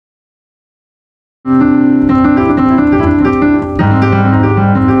It's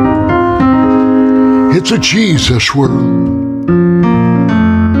a Jesus world.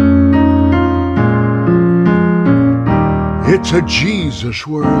 It's a Jesus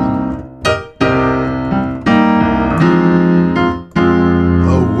world.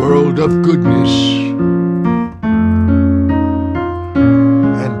 A world of goodness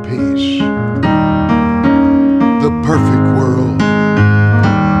and peace. The perfect world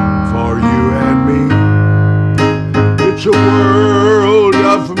for you and me. It's a world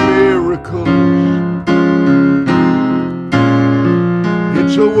of miracles.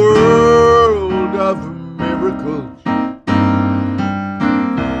 It's a world of miracles.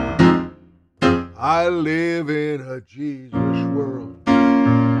 I live in a Jesus world.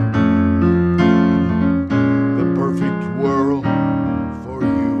 The perfect world for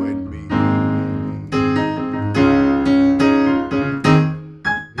you and me.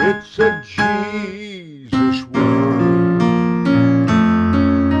 It's a Jesus world.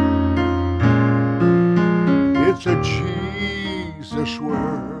 It's a Jesus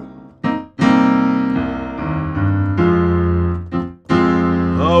world.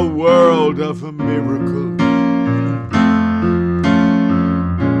 A world of miracles,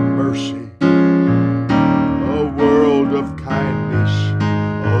 mercy, a world of kindness,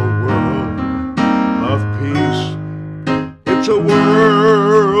 a world of peace. It's a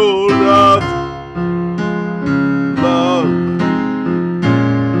world of love.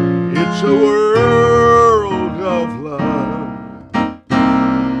 It's a world of love.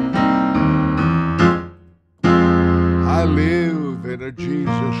 I live in a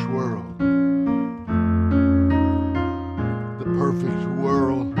Jesus world, the perfect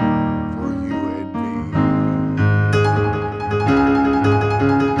world for you and me.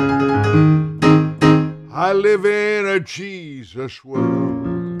 I live in a Jesus world.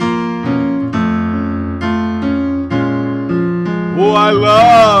 Oh, I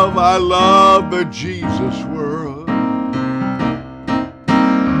love the Jesus world.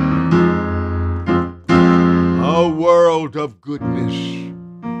 A world of goodness,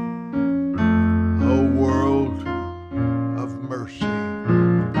 a world of mercy,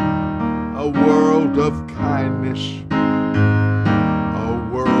 a world of kindness, a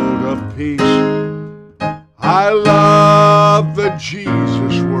world of peace. I love the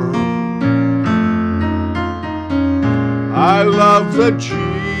Jesus world. I love the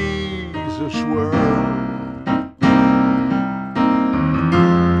Jesus world.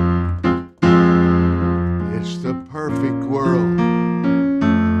 It's the perfect world.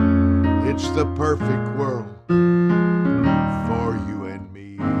 It's the perfect world for you and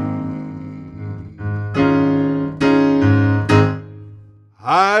me.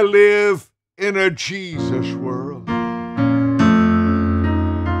 I live in a Jesus world.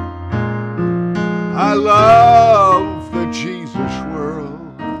 I love the Jesus world.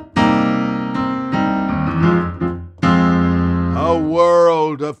 A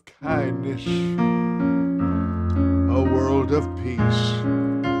world of kindness, a world of peace,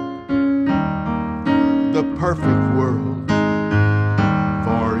 the perfect world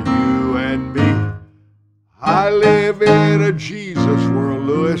for you and me. I live in a Jesus world,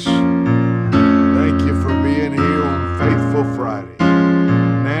 Lewis. Thank you for being here on Faithful Friday.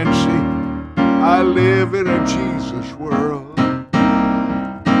 Nancy, I live in a Jesus world.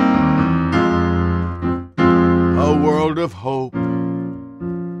 A world of hope,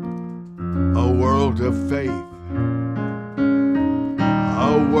 a world of faith,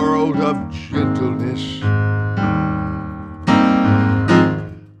 a world of gentleness.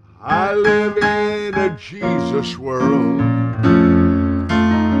 I live in a Jesus world.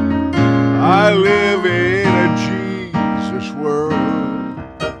 I live in a Jesus world.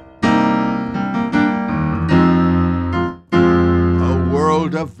 A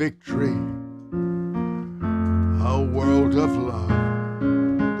world of victory, a world of love,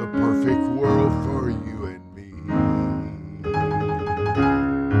 the perfect world for you and me.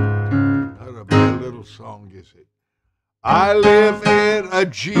 Not a bad little song, is it? I live in a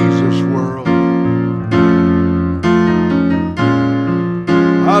Jesus world.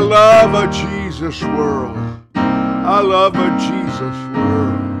 I love a Jesus world. I love a Jesus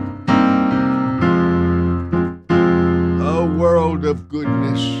world. A world of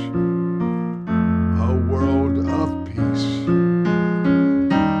goodness, a world of peace,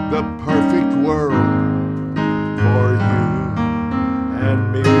 the perfect world for you and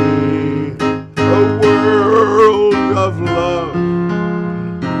me. A world of love,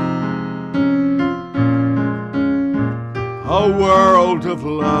 a world of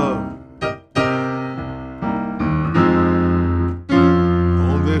love.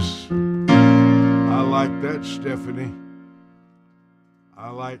 On this like that, Stephanie. I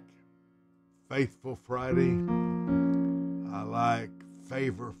like Faithful Friday. I like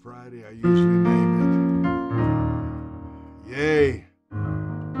Favor Friday. I usually name it. Yay.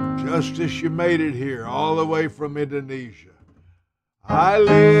 Justice, you made it here, all the way from Indonesia. I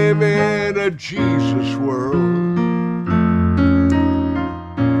live in a Jesus world.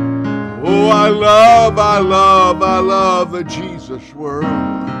 Oh, I love the Jesus world.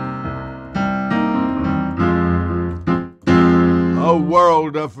 A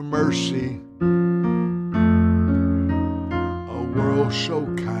world of mercy. A world so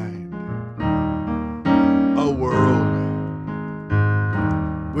kind. A world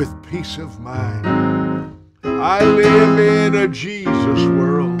with peace of mind. I live in a Jesus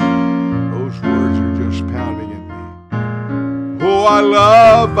world. Those words are just pounding in me. Oh, I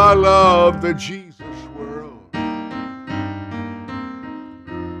love the Jesus world. A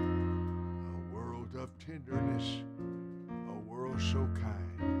world of tenderness, a world so kind.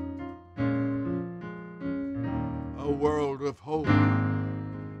 A world of hope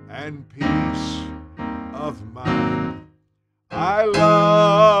and peace of mind. I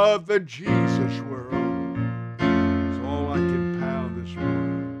love the Jesus world. It's all I can pound this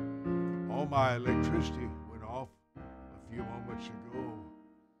morning. All my electricity went off a few moments ago,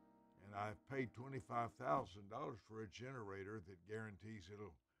 and I paid $25,000 for a generator that guarantees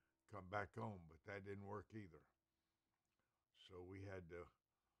it'll come back on, but that didn't work either. So we had to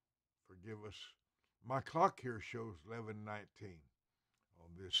forgive us. My clock here shows 11:19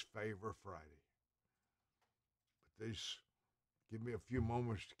 on this Favor Friday. But these give me a few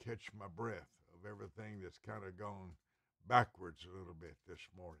moments to catch my breath of everything that's kind of gone backwards a little bit this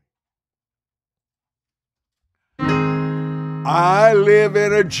morning. I live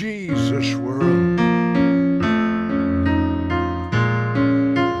in a Jesus world.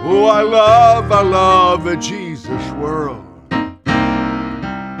 Oh, I love the Jesus world.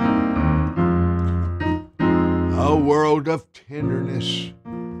 A world of tenderness,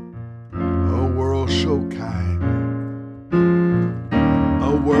 a world so kind,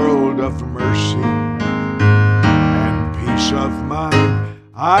 a world of mercy and peace of mind.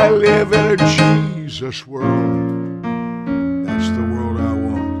 I live in a Jesus world. That's the world I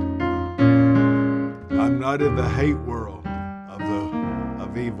want. I'm not in the hate world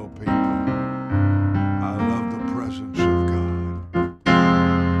of evil people. I love the presence of God.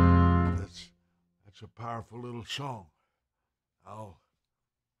 That's a powerful little song. I'll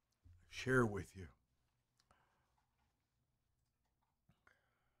share with you.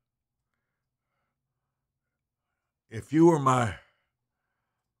 If you were my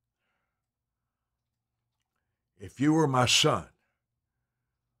son,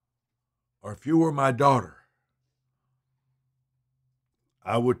 or if you were my daughter,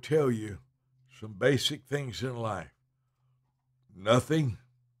 I would tell you some basic things in life. Nothing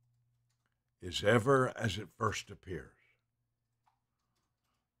is ever as it first appears.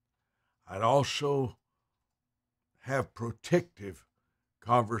 I'd also have protective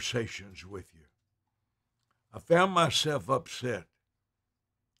conversations with you. I found myself upset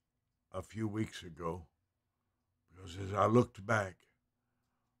a few weeks ago because as I looked back,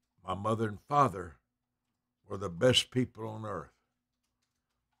 my mother and father were the best people on earth,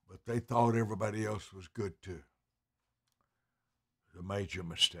 but they thought everybody else was good too. It was a major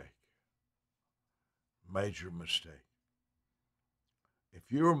mistake. Major mistake.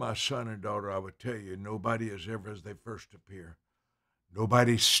 If you were my son and daughter, I would tell you nobody is ever as they first appear.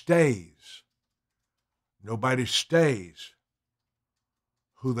 Nobody stays. Nobody stays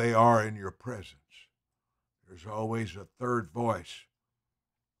who they are in your presence. There's always a third voice.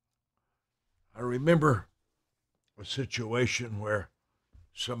 I remember a situation where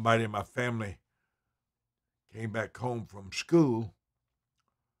somebody in my family came back home from school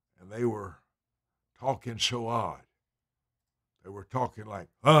and they were talking so odd. They were talking like,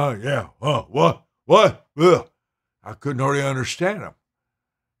 yeah, what? Ugh. I couldn't hardly understand them.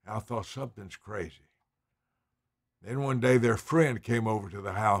 I thought something's crazy. Then one day their friend came over to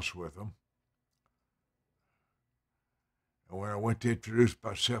the house with them. And when I went to introduce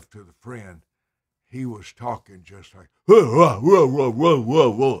myself to the friend, he was talking just like, whoa.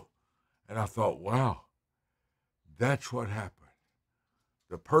 And I thought, wow, that's what happened.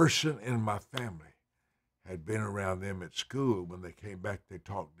 The person in my family had been around them at school. When they came back, they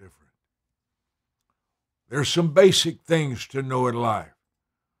talked different. There's some basic things to know in life.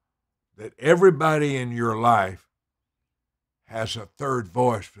 That everybody in your life has a third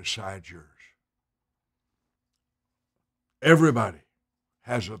voice beside yours. Everybody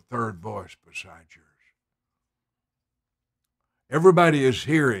has a third voice beside yours. Everybody is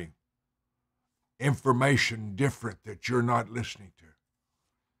hearing information different that you're not listening to.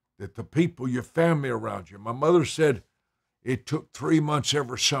 That the people, your family around you. My mother said it took 3 months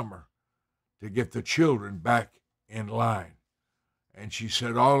every summer to get the children back in line. And she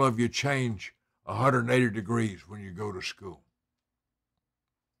said, all of you change 180 degrees when you go to school.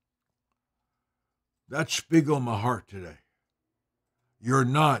 That's big on my heart today. You're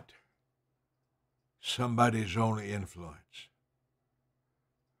not somebody's only influence.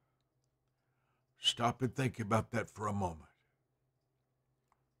 Stop and think about that for a moment.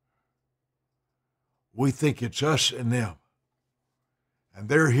 We think it's us and them. And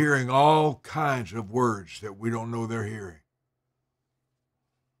they're hearing all kinds of words that we don't know they're hearing.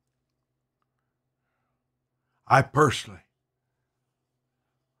 I personally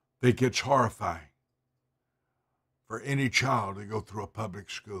think it's horrifying for any child to go through a public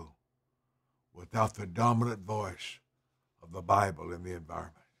school without the dominant voice of the Bible in the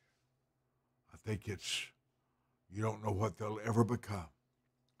environment. I think you don't know what they'll ever become.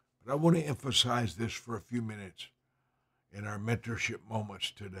 But I want to emphasize this for a few minutes in our mentorship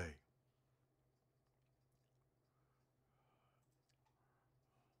moments today.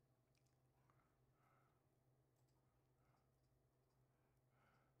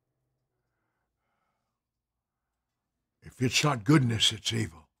 If it's not goodness, it's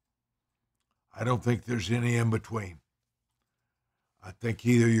evil. I don't think there's any in between. I think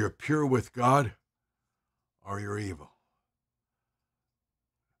either you're pure with God or you're evil.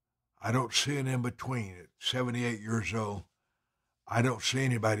 I don't see an in between. At 78 years old, I don't see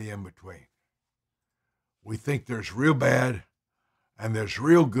anybody in between. We think there's real bad and there's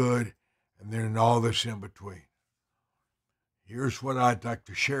real good and then all this in between. Here's what I'd like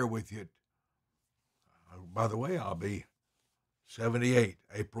to share with you. By the way, I'll be 78,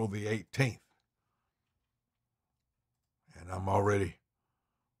 April the 18th. And I'm already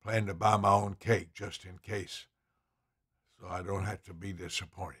planning to buy my own cake just in case, so I don't have to be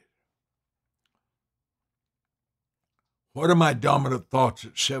disappointed. What are my dominant thoughts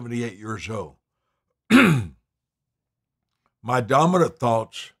at 78 years old? My dominant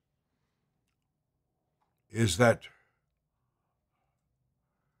thoughts is that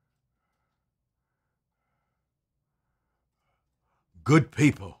good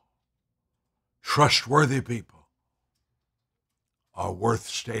people, trustworthy people, are worth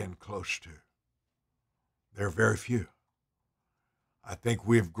staying close to. There are very few. I think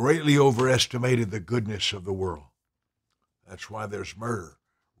we have greatly overestimated the goodness of the world. That's why there's murder,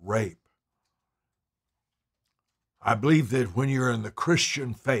 rape. I believe that when you're in the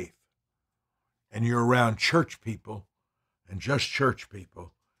Christian faith and you're around church people and just church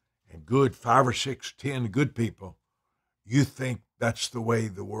people and good 5 or 6, 10 good people, you think that's the way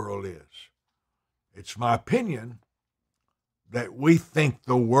the world is. It's my opinion that we think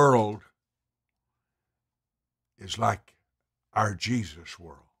the world is like our Jesus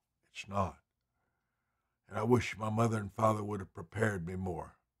world. It's not. And I wish my mother and father would have prepared me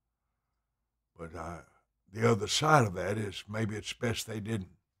more. But the other side of that is maybe it's best they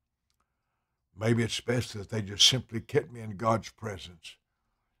didn't. Maybe it's best that they just simply kept me in God's presence.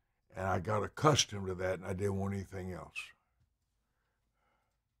 And I got accustomed to that and I didn't want anything else.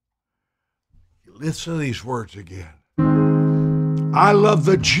 Listen to these words again. I love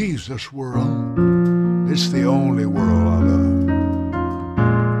the Jesus world. It's the only world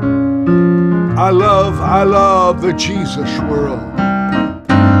I love. I love the Jesus world.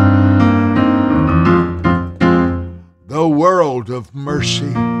 The world of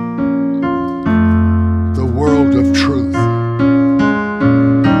mercy. The world of truth.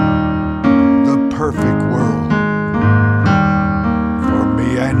 The perfect world for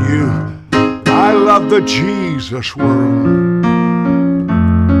me and you. I love the Jesus world.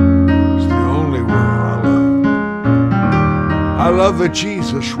 It's the only world I love. I love the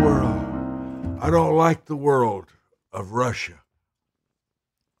Jesus world. I don't like the world of Russia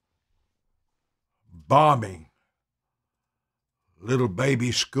bombing little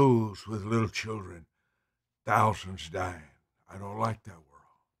baby schools with little children, thousands dying. I don't like that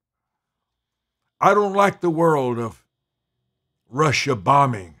world. I don't like the world of Russia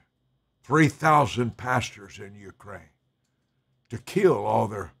bombing 3,000 pastors in Ukraine to kill all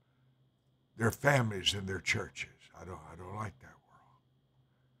their families and their churches. I don't like that world.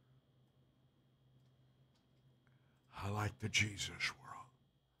 I like the Jesus world.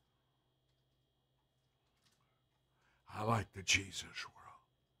 I like the Jesus world.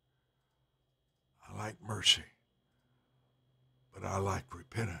 I like mercy, but I like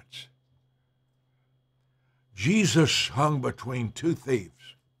repentance. Jesus hung between 2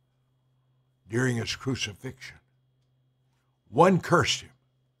 thieves during his crucifixion. One cursed him.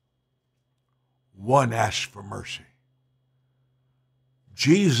 one asked for mercy.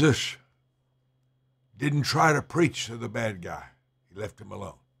 Jesus didn't try to preach to the bad guy. He left him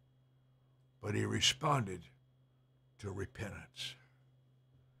alone. But he responded to repentance.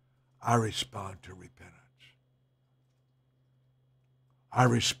 I respond to repentance. I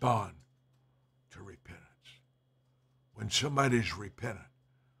respond to repentance. When somebody's repentant,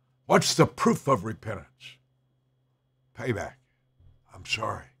 what's the proof of repentance? Payback. I'm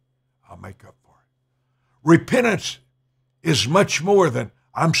sorry. I'll make up for it. Repentance is much more than,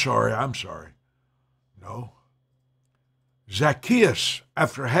 I'm sorry. No. Zacchaeus,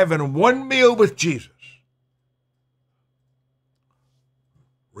 after having one meal with Jesus,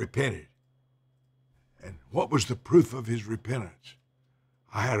 repented. And what was the proof of his repentance?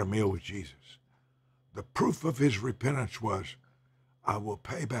 I had a meal with Jesus. The proof of his repentance was, I will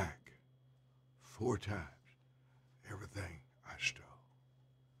pay back 4 times everything I stole.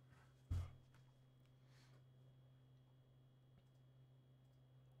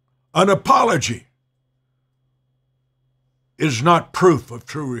 An apology is not proof of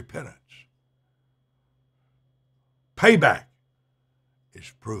true repentance. Payback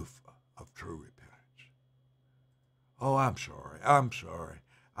is proof of true repentance. Oh, I'm sorry.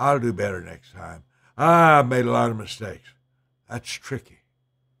 I'll do better next time. I've made a lot of mistakes. That's tricky.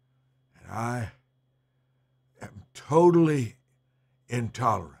 And I am totally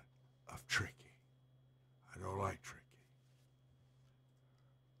intolerant of tricky. I don't like tricky.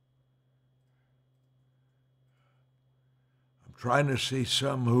 I'm trying to see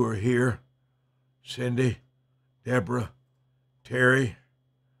some who are here. Cindy, Deborah, Terry,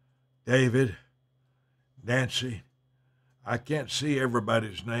 David, Nancy. I can't see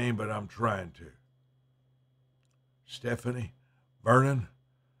everybody's name, but I'm trying to. Stephanie, Vernon,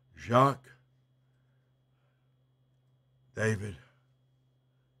 Jacques, David.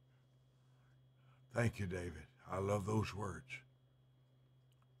 Thank you, David. I love those words.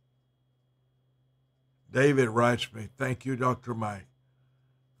 David writes me, thank you, Dr. Mike,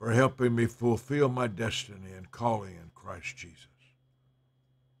 for helping me fulfill my destiny and calling in Christ Jesus.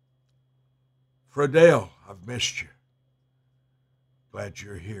 Fradale, I've missed you. Glad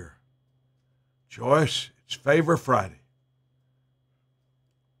you're here. Joyce, it's Favor Friday.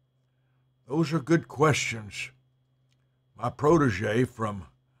 Those are good questions. My protege from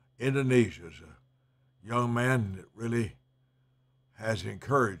Indonesia is a young man that really has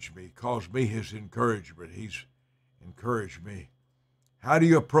encouraged me. He calls me his encouragement. He's encouraged me. How do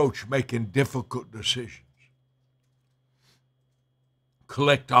you approach making difficult decisions?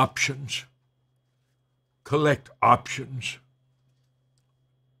 Collect options.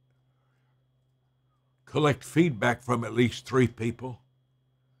 Collect feedback from at least 3 people.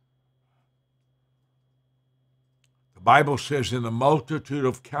 The Bible says in the multitude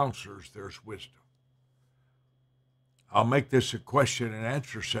of counselors there's wisdom. I'll make this a question and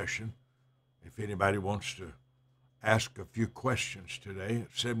answer session if anybody wants to ask a few questions today.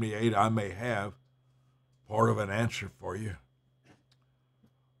 At 78, I may have part of an answer for you.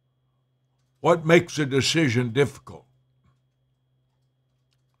 What makes a decision difficult?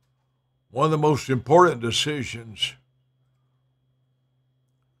 One of the most important decisions,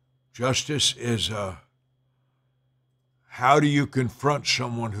 Justice, is how do you confront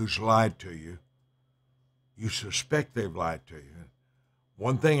someone who's lied to you? You suspect they've lied to you.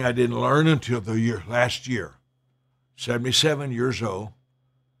 One thing I didn't learn until last year, 77 years old,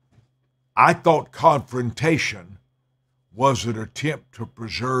 I thought confrontation was an attempt to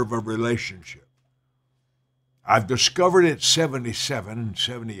preserve a relationship. I've discovered at 77 and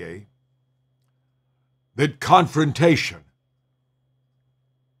 78 that confrontation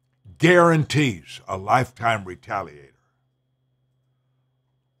guarantees a lifetime retaliator.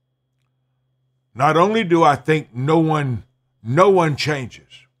 Not only do I think no one changes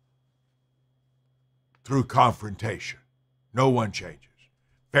through confrontation. No one changes.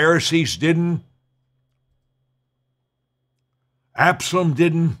 Pharisees didn't. Absalom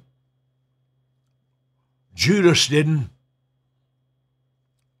didn't. Judas didn't.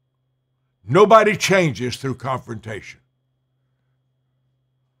 Nobody changes through confrontation.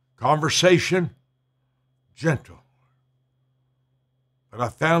 Conversation, gentle. But I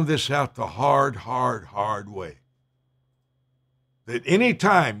found this out the hard way. That any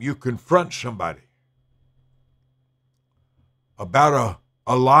time you confront somebody about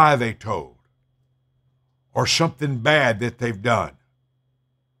a lie they told or something bad that they've done.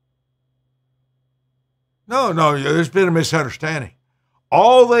 No, there's been a misunderstanding.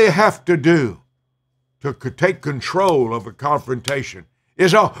 All they have to do to take control of a confrontation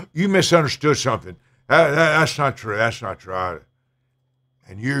is, oh, you misunderstood something. That's not true. That's not true.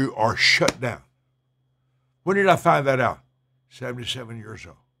 And you are shut down. When did I find that out? 77 years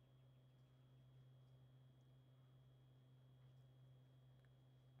old.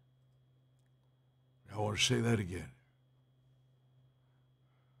 I want to say that again.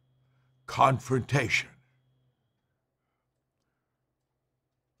 Confrontation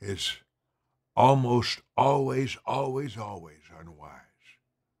is almost always unwise.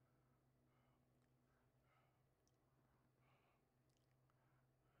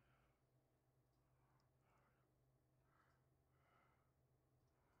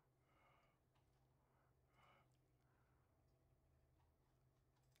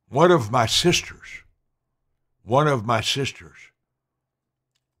 One of my sisters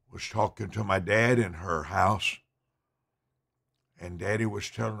was talking to my dad in her house, and Daddy was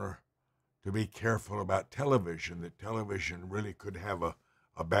telling her to be careful about television, that television really could have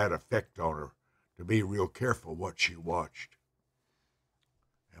a bad effect on her, to be real careful what she watched.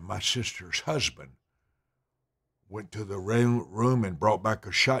 And my sister's husband went to the room and brought back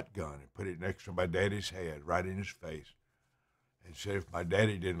a shotgun and put it next to my daddy's head, right in his face, and said if my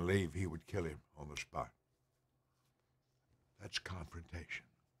daddy didn't leave, he would kill him on the spot. That's confrontation.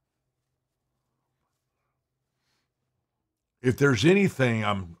 If there's anything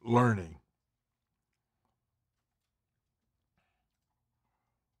I'm learning,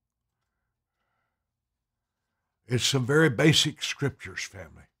 it's some very basic scriptures,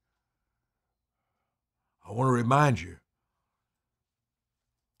 family. I want to remind you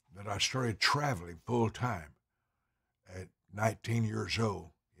that I started traveling full time at 19 years old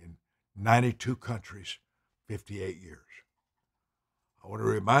in 92 countries, 58 years. I want to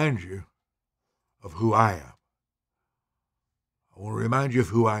remind you of who I am. I want to remind you of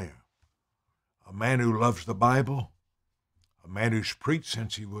who I am. A man who loves the Bible, a man who's preached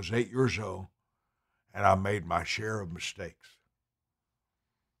since he was 8 years old, and I made my share of mistakes.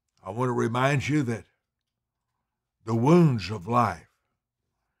 I want to remind you that the wounds of life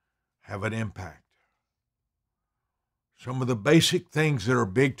have an impact. Some of the basic things that are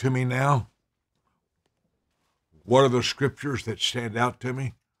big to me now, what are the scriptures that stand out to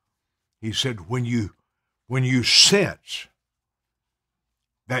me? He said, when you sense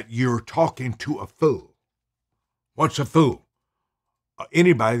that you're talking to a fool. What's a fool?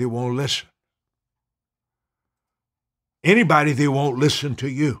 Anybody that won't listen. Anybody that won't listen to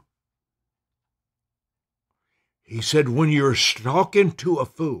you. He said, when you're talking to a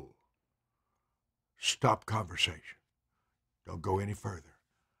fool, stop conversation. Don't go any further.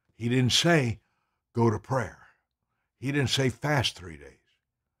 He didn't say, go to prayer. He didn't say, fast 3 days.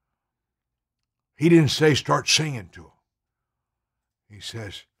 He didn't say, start singing to him. He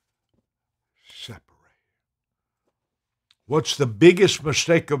says, separate. What's the biggest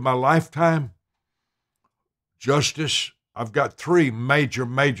mistake of my lifetime? Justice, I've got 3 major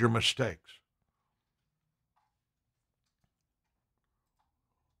mistakes.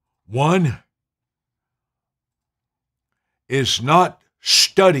 One is not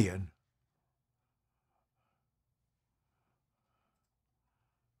studying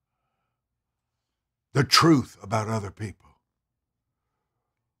the truth about other people.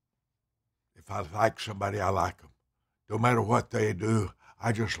 If I like somebody, I like them. No matter what they do,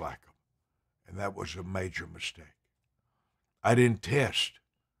 I just like them. And that was a major mistake. I didn't test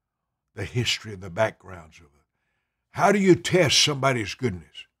the history and the backgrounds of it. How do you test somebody's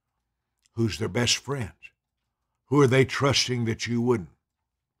goodness? Who's their best friends? Who are they trusting that you wouldn't?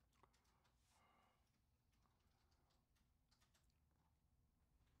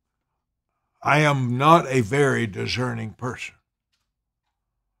 I am not a very discerning person,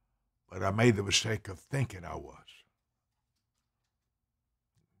 but I made the mistake of thinking I was.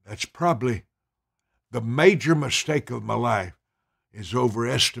 That's probably the major mistake of my life, is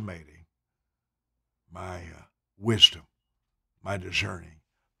overestimating my wisdom, my discerning,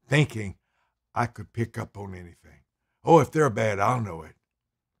 thinking I could pick up on anything. Oh, if they're bad, I'll know it.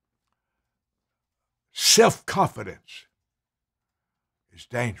 Self-confidence is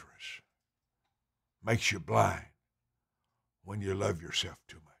dangerous. Makes you blind when you love yourself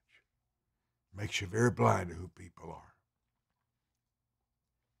too much. Makes you very blind to who people are.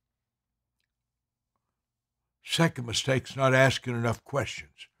 Second mistake's not asking enough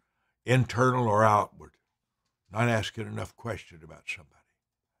questions, internal or outward. Not asking enough questions about somebody.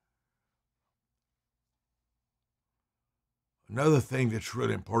 Another thing that's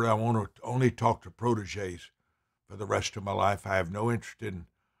really important, I want to only talk to proteges for the rest of my life. I have no interest in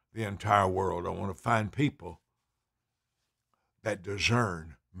the entire world. I want to find people that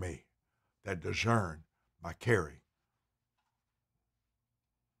discern me, that discern my carry.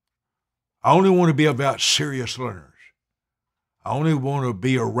 I only want to be about serious learners. I only want to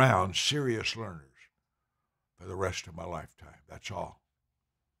be around serious learners. for the rest of my lifetime. That's all.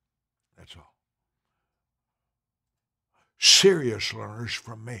 That's all. Serious learners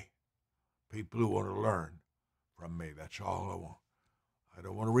from me. People who want to learn from me. That's all I want. I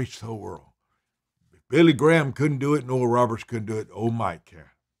don't want to reach the whole world. If Billy Graham couldn't do it, Noel Roberts couldn't do it, old Mike can.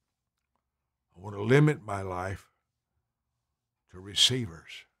 I want to limit my life to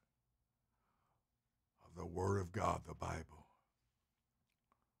receivers of the Word of God, the Bible.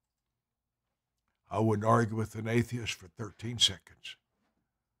 I wouldn't argue with an atheist for 13 seconds.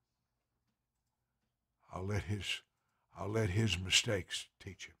 I'll let his mistakes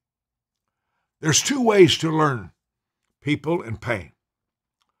teach him. There's two ways to learn people and pain.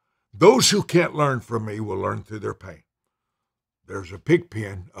 Those who can't learn from me will learn through their pain. There's a pig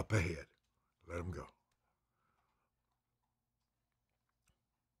pen up ahead. Let them go.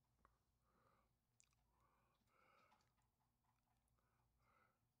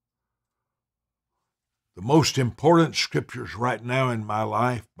 The most important scriptures right now in my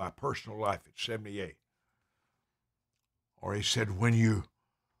life, my personal life at 78, or he said, when you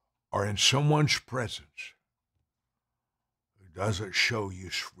are in someone's presence who doesn't show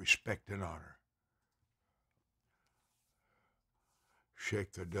you respect and honor,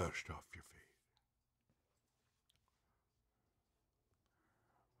 shake the dust off your feet.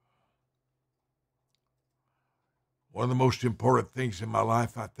 One of the most important things in my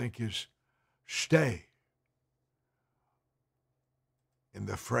life, I think, is stay in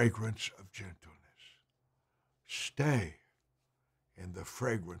the fragrance of gentleness. Stay in the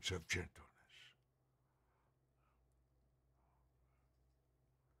fragrance of gentleness.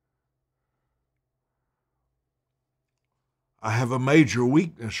 I have a major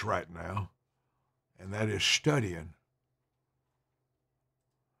weakness right now, and that is studying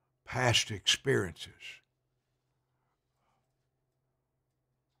past experiences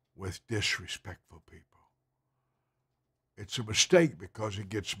with disrespectful people. It's a mistake because it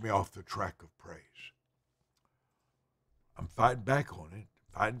gets me off the track of praise. I'm fighting back on it.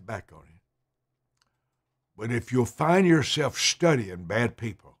 But if you'll find yourself studying bad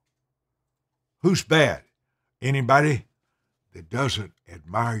people, who's bad? Anybody that doesn't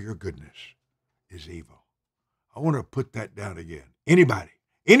admire your goodness is evil. I want to put that down again. Anybody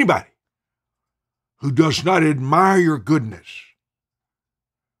who does not admire your goodness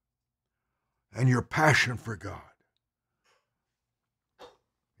and your passion for God,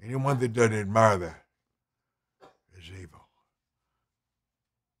 anyone that doesn't admire that is evil.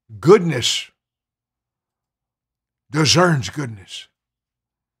 Goodness discerns goodness.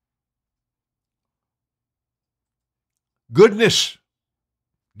 Goodness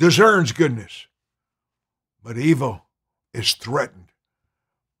discerns goodness, but evil is threatened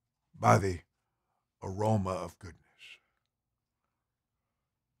by the aroma of goodness.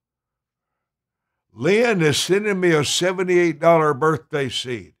 Lynn is sending me a $78 birthday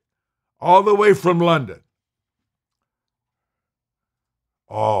seed all the way from London.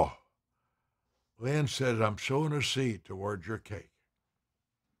 Oh, Lynn says, I'm sowing a seed towards your cake.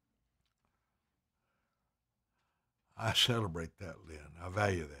 I celebrate that, Lynn. I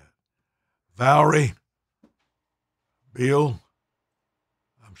value that. Valerie, Bill,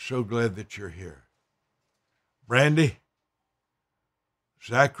 I'm so glad that you're here. Brandy,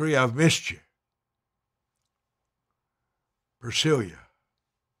 Zachary, I've missed you. Priscilla,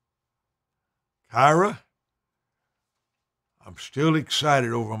 Kyra, I'm still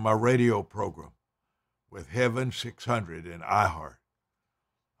excited over my radio program with Heaven 600 and iHeart.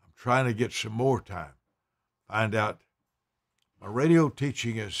 I'm trying to get some more time. Find out my radio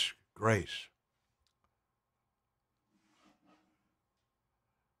teaching is grace.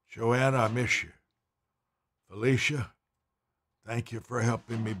 Joanna, I miss you. Felicia, thank you for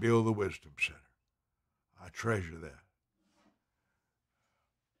helping me build the Wisdom Center. I treasure that.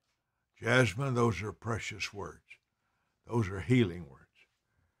 Jasmine, those are precious words. Those are healing words.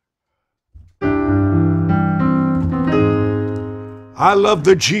 I love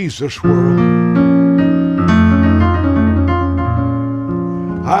the Jesus world.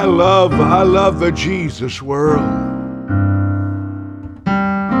 I love the Jesus world.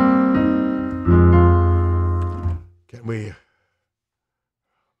 Can we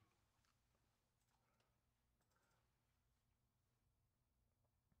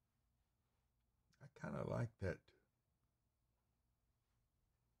kind of like that.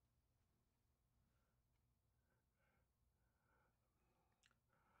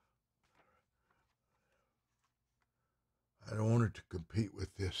 I don't want it to compete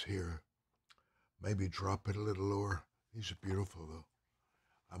with this here. Maybe drop it a little lower. These are beautiful, though.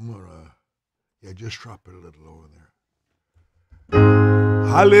 I'm going to, just drop it a little lower there.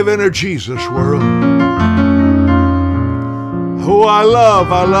 I live in a Jesus world. Oh, I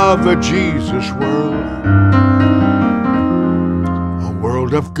love the Jesus world. A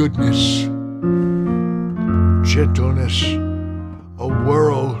world of goodness, gentleness, a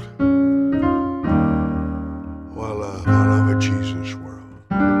world. Oh, I love a Jesus world.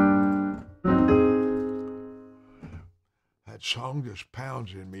 That song just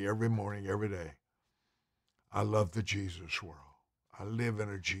pounds in me every morning, every day. I love the Jesus world. I live in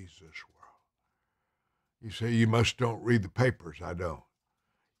a Jesus world. You say you must don't read the papers. I don't.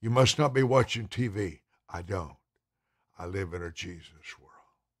 You must not be watching TV. I don't. I live in a Jesus world.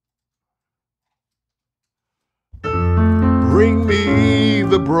 Bring me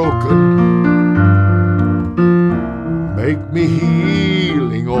the broken. Make me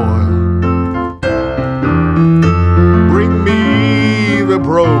healing oil. Bring me the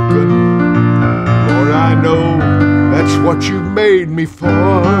broken. Lord, I know that's what you made me for.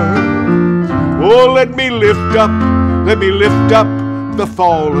 Oh, let me lift up the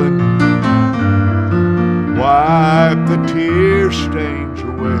fallen. Wipe the tear stains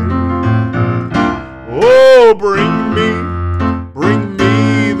away. Oh, bring me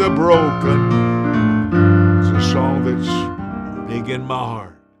the broken. It's a song that's big in my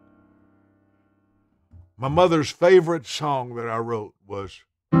heart. My mother's favorite song that I wrote was,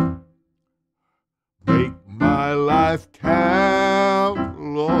 make my life count,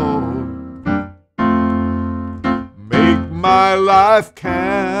 Lord. Make my life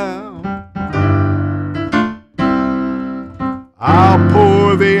count. I'll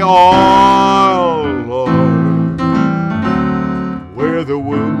pour the oil, Lord, where the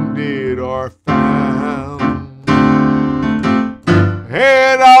wounded are found.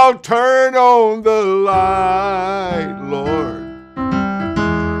 And I'll turn on the light, Lord,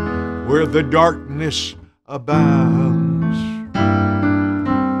 where the darkness abounds.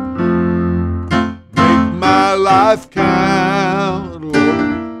 Make my life count,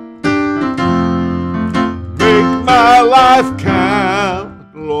 Lord. Make my life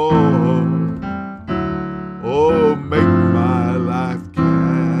count, Lord. Oh, make my life count.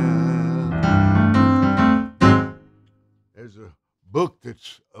 There's a book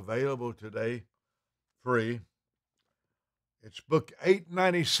that's available today, free. It's book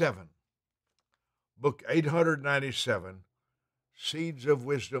 897. Book 897, Seeds of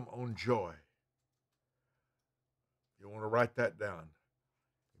Wisdom on Joy. You want to write that down.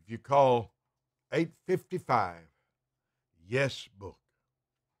 If you call 855, Yes Book.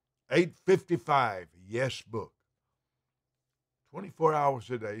 855, Yes Book. 24 hours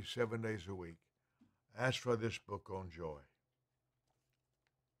a day, 7 days a week. Ask for this book on joy.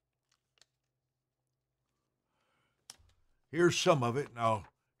 Here's some of it, and I'll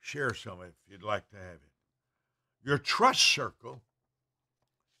share some of it if you'd like to have it. Your trust circle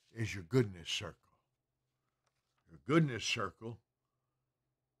is your goodness circle. Your goodness circle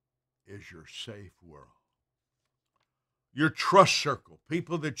is your safe world. Your trust circle,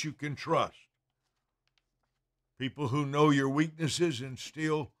 people that you can trust. People who know your weaknesses and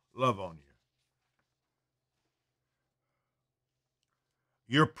still love on you.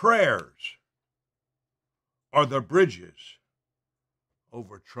 Your prayers are the bridges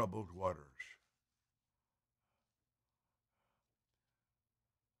over troubled waters.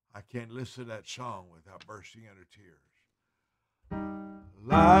 I can't listen to that song without bursting into tears.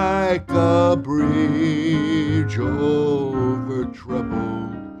 Like a bridge over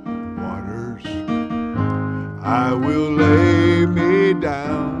troubled waters, I will lay me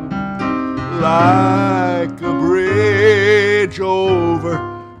down. Like a bridge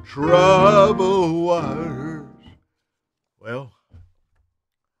over troubled waters. Well,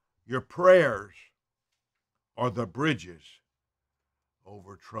 your prayers are the bridges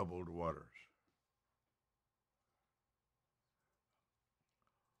over troubled waters.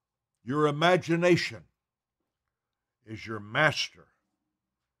 Your imagination is your master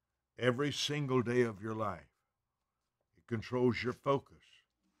every single day of your life. It controls your focus.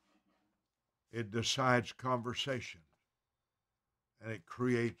 It decides conversation. And it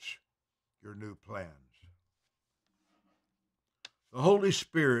creates your new plans. The Holy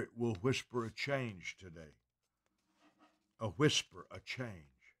Spirit will whisper a change today. A whisper, a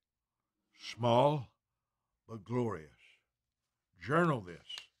change. Small, but glorious. Journal this.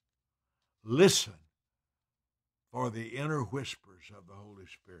 Listen for the inner whispers of the Holy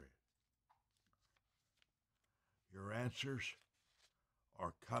Spirit. Your answers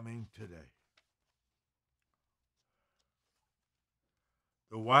are coming today.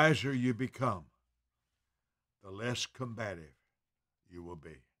 The wiser you become, the less combative you will be.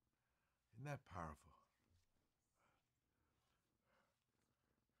 Isn't that powerful?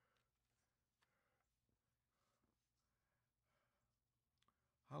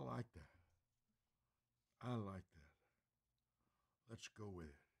 like that. I like that. Let's go with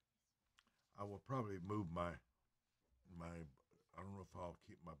it. I will probably move my, I don't know if I'll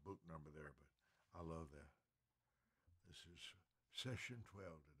keep my book number there, but I love that. This is session 12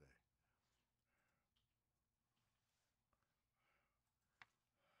 today.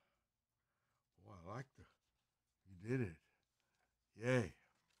 Boy, I like you did it. Yay.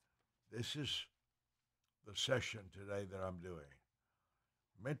 This is the session today that I'm doing.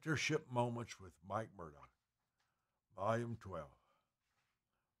 Mentorship Moments with Mike Murdoch, Volume 12.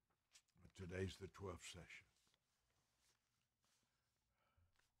 Today's the 12th session.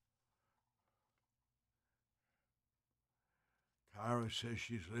 Kyra says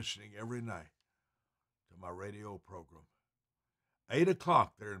she's listening every night to my radio program. 8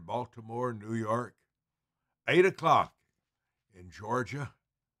 o'clock there in Baltimore, New York. 8 o'clock in Georgia.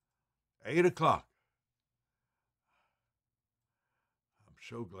 8 o'clock. I'm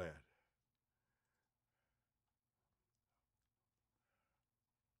so glad.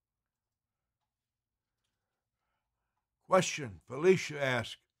 Question, Felicia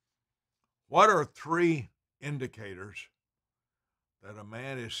asked, what are 3 indicators that a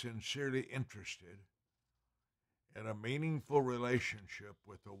man is sincerely interested in a meaningful relationship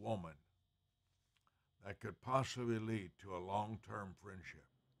with a woman that could possibly lead to a long-term friendship?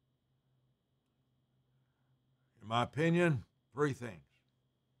 In my opinion, 3 things.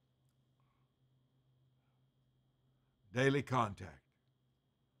 Daily contact,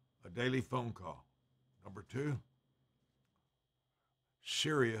 a daily phone call. Number 2,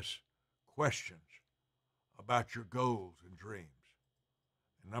 serious questions about your goals and dreams.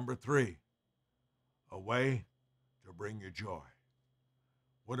 And number 3, a way to bring you joy.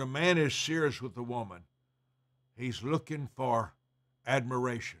 When a man is serious with a woman, he's looking for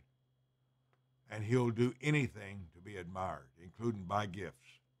admiration, and he'll do anything to be admired, including buy gifts.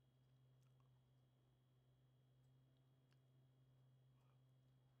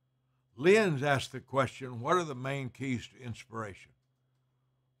 Lynn's asked the question, what are the main keys to inspiration?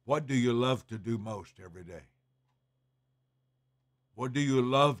 What do you love to do most every day? What do you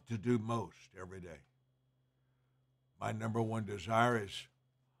love to do most every day? My number 1 desire is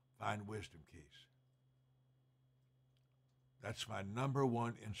find wisdom keys. That's my number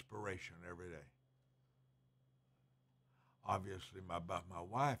 1 inspiration every day. Obviously, my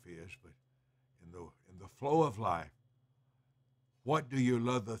wife is, but in the flow of life, what do you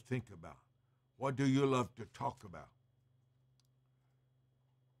love to think about? What do you love to talk about?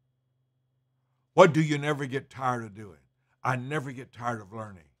 What do you never get tired of doing? I never get tired of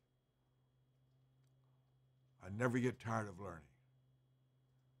learning. I never get tired of learning.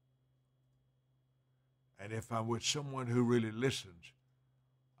 And if I'm with someone who really listens,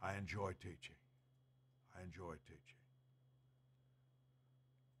 I enjoy teaching. I enjoy teaching.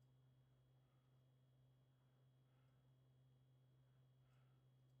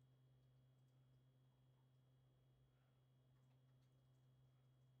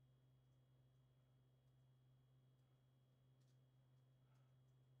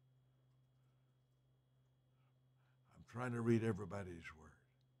 I'm trying to read everybody's word.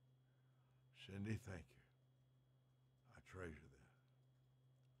 Cindy, thank you. I treasure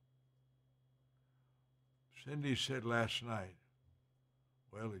that. Cindy said last night,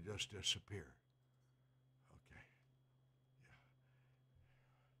 well, he just disappeared. Okay.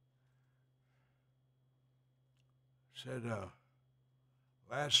 Yeah. Said,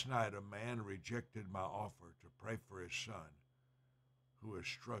 last night a man rejected my offer to pray for his son who is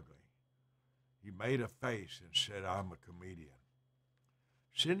struggling. He made a face and said, I'm a comedian.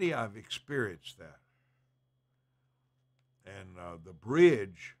 Cindy, I've experienced that. And the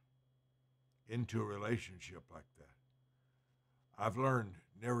bridge into a relationship like that, I've learned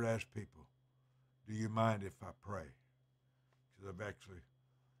never to ask people, do you mind if I pray? Because I've actually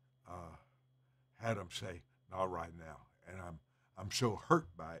had them say, not right now. And I'm so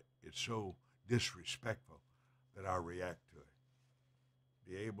hurt by it, it's so disrespectful that I react to it.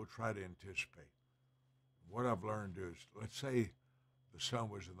 Be able to try to anticipate. What I've learned is, let's say the son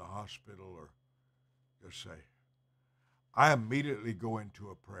was in the hospital, or just say, I immediately go into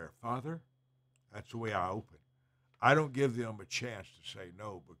a prayer. Father, that's the way I open. I don't give them a chance to say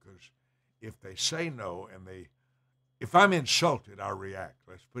no, because if they say no and if I'm insulted, I react.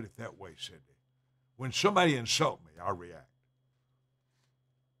 Let's put it that way, Cindy. When somebody insults me, I react.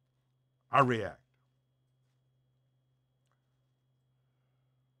 I react.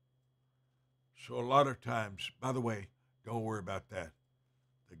 So a lot of times, by the way, don't worry about that.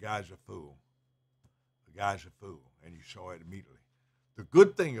 The guy's a fool. The guy's a fool, and you saw it immediately. The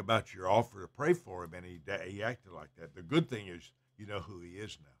good thing about your offer to pray for him, and he acted like that, the good thing is You know who he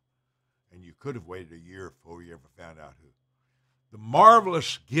is now. And you could have waited a year before you ever found out who. The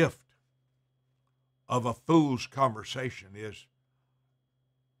marvelous gift of a fool's conversation is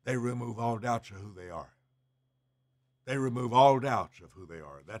they remove all doubts of who they are. They remove all doubts of who they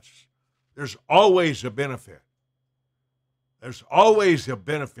are. There's always a benefit. There's always a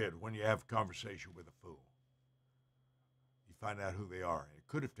benefit when you have a conversation with a fool. You find out who they are. It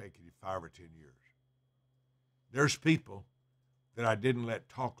could have taken you 5 or 10 years. There's people that I didn't let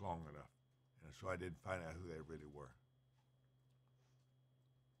talk long enough, and so I didn't find out who they really were.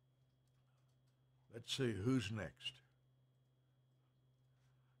 Let's see, who's next?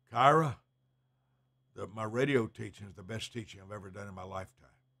 Kyra, my radio teaching is the best teaching I've ever done in my lifetime.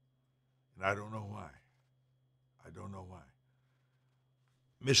 And I don't know why. I don't know why.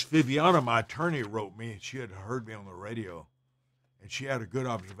 Miss Viviana, my attorney, wrote me, and she had heard me on the radio, and she had a good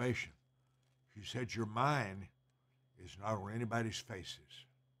observation. She said, your mind is not on anybody's faces,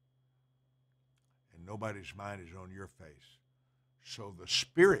 and nobody's mind is on your face. So the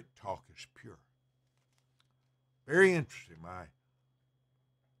spirit talk is pure. Very interesting.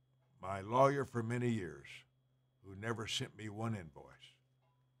 My lawyer for many years, who never sent me one invoice,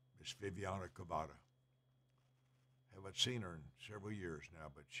 Miss Viviana Cavada. Haven't seen her in several years now,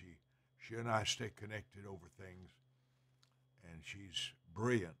 but she and I stay connected over things, and she's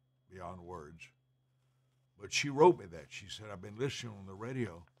brilliant beyond words. But she wrote me that. She said, I've been listening on the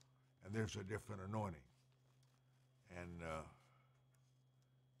radio, and there's a different anointing. And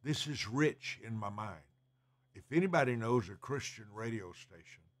this is rich in my mind. If anybody knows a Christian radio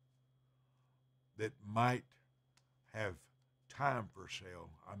station that might have time for sale,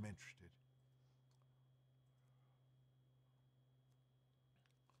 I'm interested.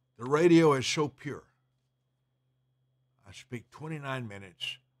 The radio is so pure. I speak 29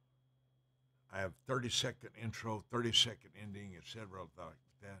 minutes. I have 30-second intro, 30-second ending, etc. like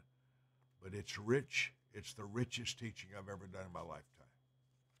that. But it's rich. It's the richest teaching I've ever done in my lifetime.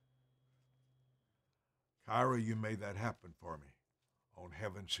 Kyra, you made that happen for me on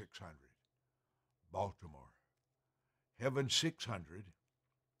Heaven 600, Baltimore. Heaven 600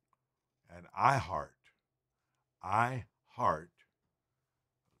 and iHeart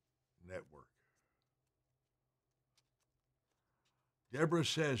Network. Deborah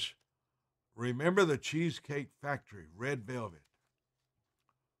says, remember the Cheesecake Factory, red velvet.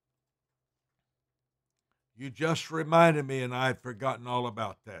 You just reminded me, and I had forgotten all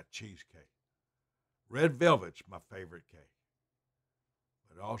about that cheesecake. Red velvet's my favorite cake.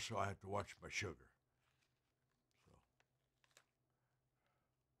 But also I have to watch my sugar. So,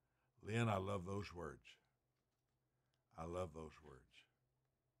 Lynn, I love those words. I love those words.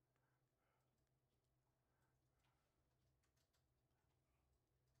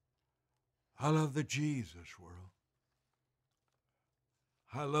 I love the Jesus world.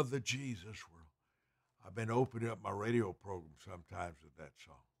 I love the Jesus world. I've been opening up my radio program sometimes with that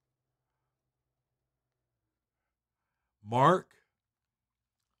song. Mark,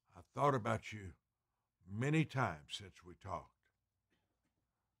 I've thought about you many times since we talked.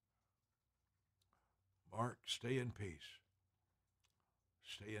 Mark, stay in peace.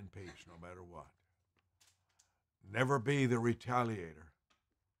 Stay in peace no matter what. Never be the retaliator.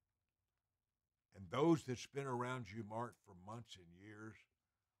 And those that spin around you, Mark, for months and years,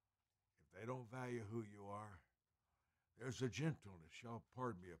 if they don't value who you are, there's a gentleness. Y'all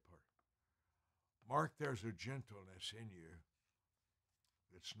pardon me apart. Mark, there's a gentleness in you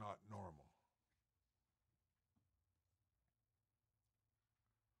that's not normal.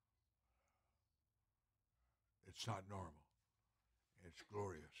 It's not normal. It's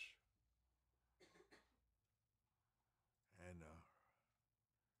glorious. And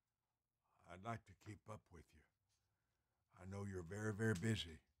I'd like to keep up with you. I know you're very, very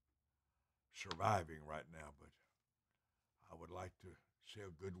busy surviving right now, but I would like to say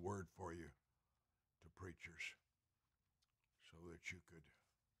a good word for you to preachers so that you could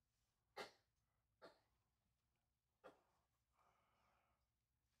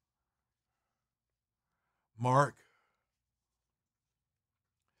Mark,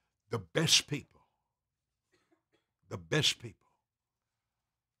 the best people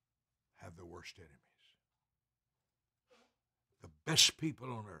have the worst enemies. The best people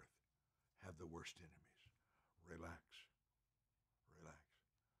on earth have the worst enemies. Relax. Relax.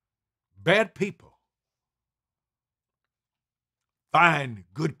 Bad people find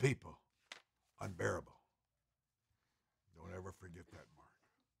good people unbearable. Don't ever forget that, Mark.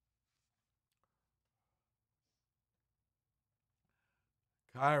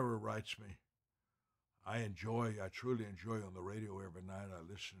 Kyra writes me, I truly enjoy on the radio every night. I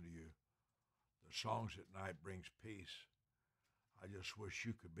listen to you. The songs at night brings peace. I just wish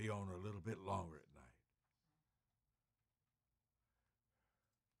you could be on a little bit longer at night.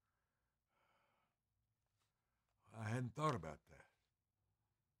 I hadn't thought about that.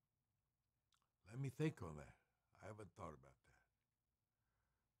 Let me think on that. I haven't thought about that.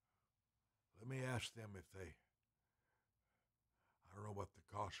 Let me ask them if they, I don't know what the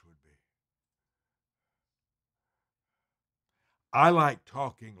cost would be. I like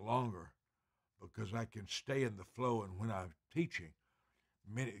talking longer because I can stay in the flow, and when I'm teaching,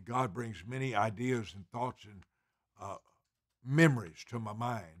 God brings many ideas and thoughts and memories to my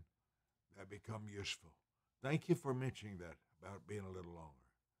mind that become useful. Thank you for mentioning that about being a little longer.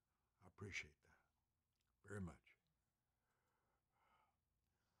 I appreciate that very much.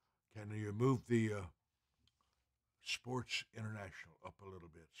 Can you move the Sports International up a little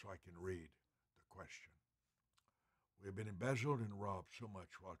bit so I can read the question? We have been embezzled and robbed so much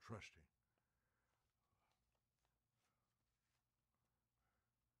while trusting.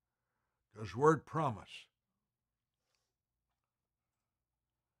 Does word promise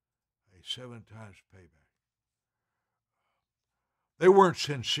a 7 times payback? They weren't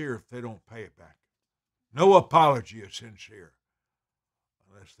sincere if they don't pay it back. No apology is sincere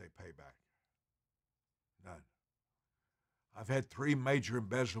unless they pay back. None. I've had 3 major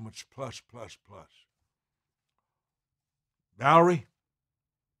embezzlements plus. Valerie,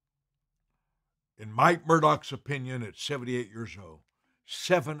 in Mike Murdoch's opinion, at 78 years old,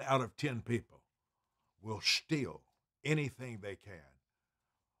 7 out of 10 people will steal anything they can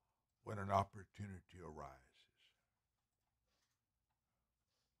when an opportunity arises.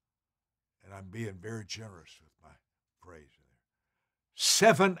 And I'm being very generous with my phrase there.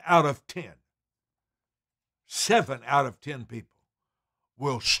 7 out of 10. 7 out of 10 people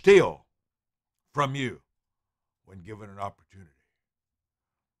will steal from you when given an opportunity.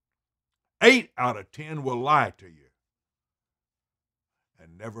 8 out of 10 will lie to you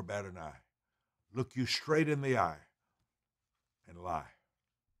and never bat an eye. Look you straight in the eye and lie.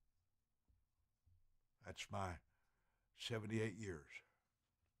 That's my 78 years.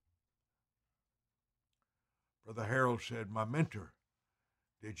 Brother Harold said, my mentor,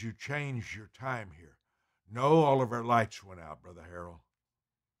 did you change your time here? No, all of our lights went out, Brother Harold.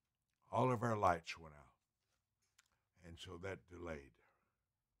 All of our lights went out. And so that delayed.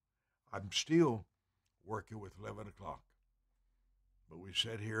 I'm still working with 11 o'clock. But we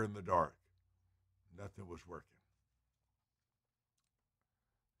sat here in the dark. Nothing was working.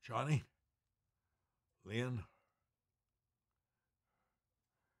 Johnny? Lynn?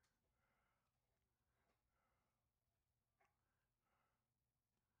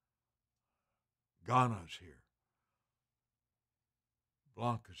 Ghana's here.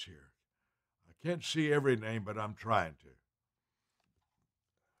 Blanca's here. I can't see every name, but I'm trying to.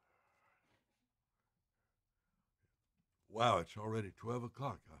 Wow, it's already 12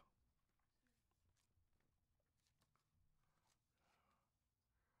 o'clock, huh?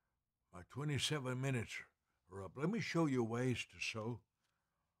 My 27 minutes are up. Let me show you ways to sow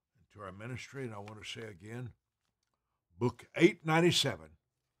into our ministry, and I want to say again, Book 897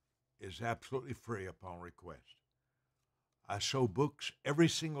 is absolutely free upon request. I sow books every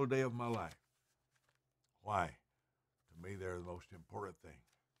single day of my life. Why? To me, they're the most important thing.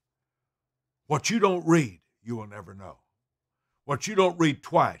 What you don't read, you will never know. What you don't read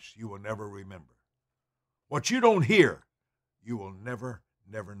twice, you will never remember. What you don't hear, you will never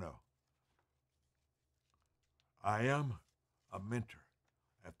know. I am a mentor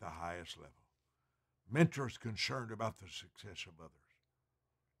at the highest level. Mentors concerned about the success of others.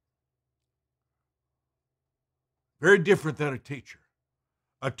 Very different than a teacher.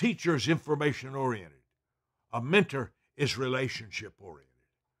 A teacher is information-oriented. A mentor is relationship-oriented.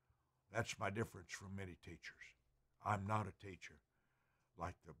 That's my difference from many teachers. I'm not a teacher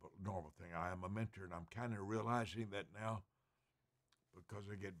like the normal thing. I am a mentor, and I'm kind of realizing that now because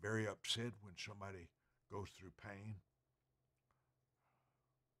I get very upset when somebody goes through pain.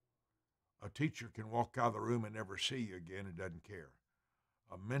 A teacher can walk out of the room and never see you again and doesn't care.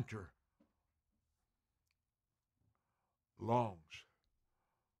 A mentor longs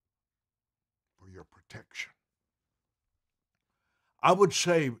for your protection. I would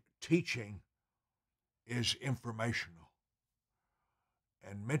say teaching is informational,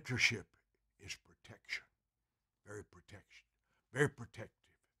 and mentorship is protection. Very protection. Very protective.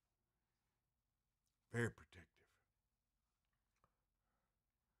 Very protective.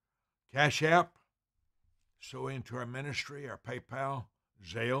 Cash App, sow into our ministry, our PayPal,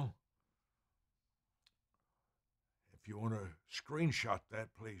 Zelle. If you want to screenshot that,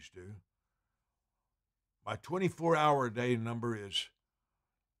 please do. My 24-hour-a-day number is,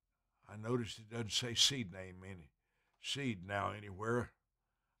 I noticed it doesn't say seed name in it. seed now anywhere.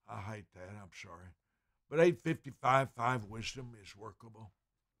 I hate that. I'm sorry. But 855-5 Wisdom is workable.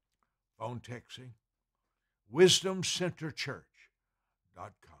 Phone texting.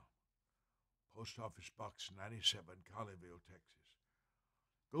 WisdomCenterChurch.com. Post Office Box 97, Colleyville, Texas.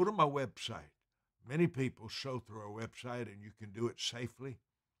 Go to my website. Many people sow through our website, and you can do it safely.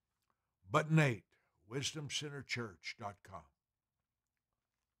 Button 8, WisdomCenterChurch.com.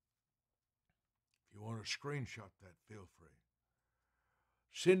 If you want to screenshot that, feel free.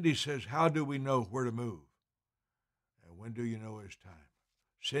 Cindy says, how do we know where to move? And when do you know it's time?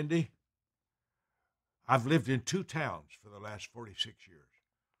 Cindy, I've lived in 2 towns for the last 46 years.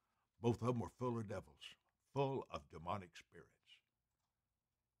 Both of them were full of devils, full of demonic spirits.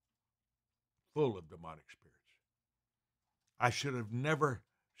 Full of demonic spirits. I should have never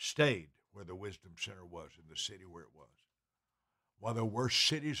stayed where the Wisdom Center was, in the city where it was. One of the worst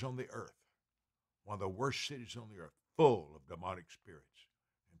cities on the earth. One of the worst cities on the earth, full of demonic spirits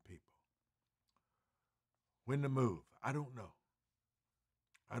and people. When to move? I don't know.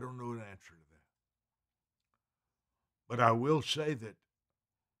 I don't know an answer to that. But I will say that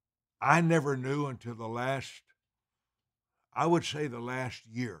I never knew until the last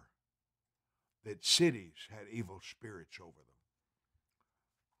year, that cities had evil spirits over them.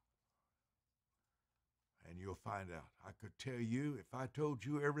 And you'll find out. I could tell you, if I told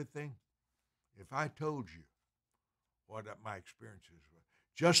you everything, if I told you what my experiences were.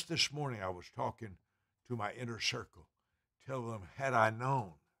 Just this morning I was talking to my inner circle, telling them, had I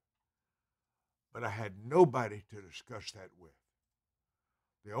known, but I had nobody to discuss that with.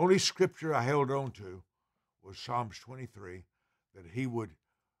 The only scripture I held on to was Psalms 23, that he would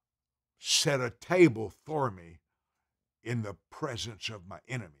set a table for me in the presence of my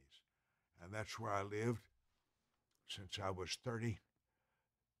enemies. And that's where I lived since I was 36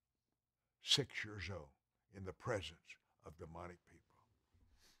 years old, in the presence of demonic people.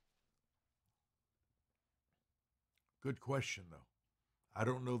 Good question, though. I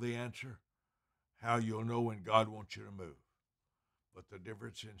don't know the answer, how you'll know when God wants you to move. But the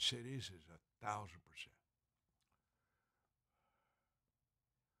difference in cities is 1,000%.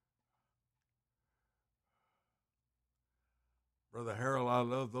 Brother Harold, I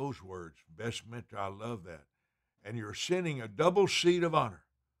love those words. Best mentor, I love that. And you're sending a double seed of honor.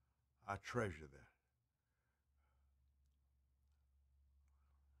 I treasure that.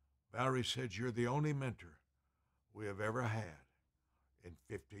 Valerie said, you're the only mentor we have ever had in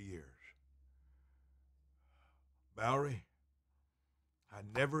 50 years. Valerie, I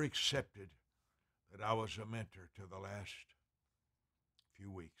never accepted that I was a mentor till the last few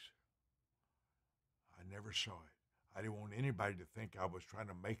weeks. I never saw it. I didn't want anybody to think I was trying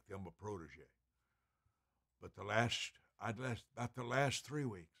to make them a protege. But about the last 3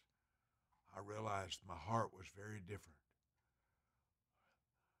 weeks, I realized my heart was very different.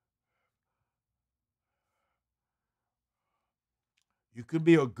 You can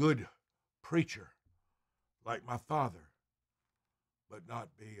be a good preacher like my father, but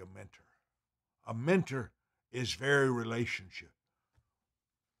not be a mentor. A mentor is very relationship.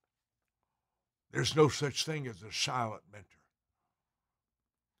 There's no such thing as a silent mentor.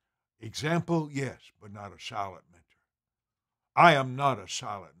 Example, yes, but not a silent mentor. I am not a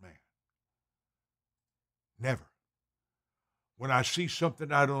silent man. Never. When I see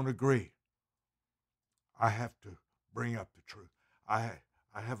something I don't agree, I have to bring up the truth. I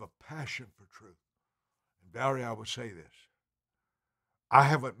have a passion for truth. And Valerie, I would say this. I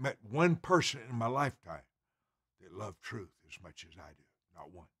haven't met one person in my lifetime that loved truth as much as I do.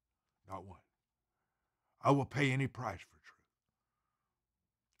 Not one. Not one. I will pay any price for truth.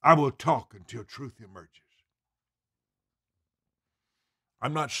 I will talk until truth emerges.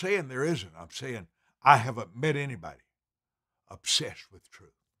 I'm not saying there isn't. I'm saying I haven't met anybody obsessed with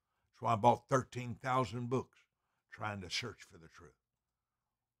truth. That's why I bought 13,000 books trying to search for the truth.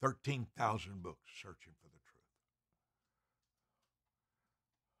 13,000 books searching for the truth.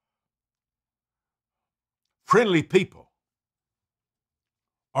 Friendly people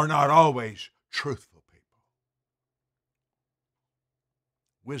are not always truthful people.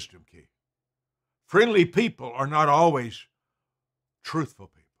 Wisdom key. Friendly people are not always truthful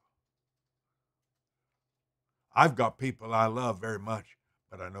people. I've got people I love very much,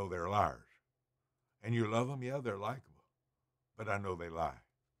 but I know they're liars. And you love them? Yeah, they're likable. But I know they lie.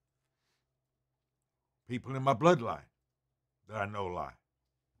 People in my bloodline that I know lie.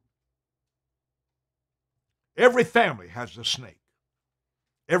 Every family has a snake.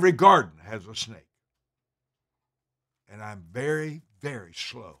 Every garden has a snake. And I'm very, very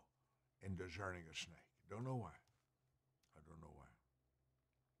slow in discerning a snake. Don't know why. I don't know why.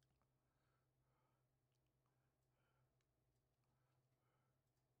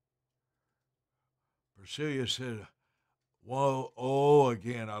 Priscilla said, "Whoa, oh,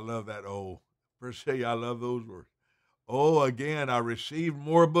 again, I love that oh." Priscilla, I love those words. Oh, again, I received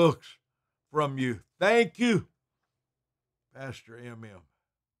more books from you. Thank you, Pastor M.M.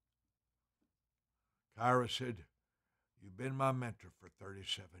 Kyra said, "You've been my mentor for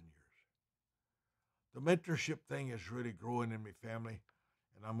 37 years." The mentorship thing is really growing in my family,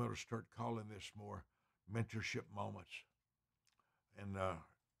 and I'm going to start calling this more mentorship moments. And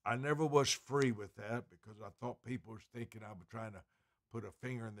I never was free with that because I thought people was thinking I was trying to put a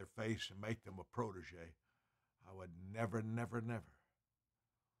finger in their face and make them a protege. I would never, never, never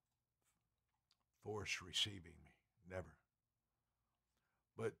force receiving me. Never.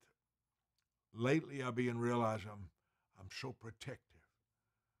 But lately I've been realizing I'm so protective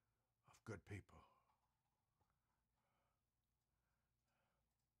of good people.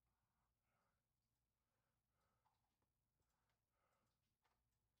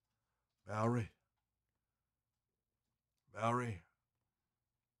 Valerie, Valerie,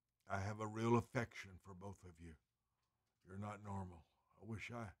 I have a real affection for both of you. You're not normal. I wish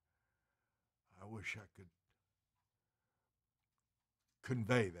I could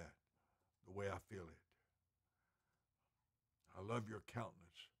convey that the way I feel it. I love your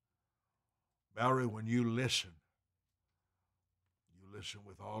countenance. Valerie, when you listen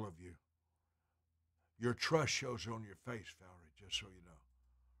with all of you. Your trust shows on your face, Valerie, just so you know.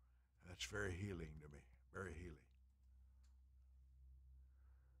 And that's very healing to me. Very healing.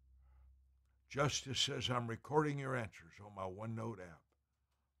 Justice says, I'm recording your answers on my OneNote app.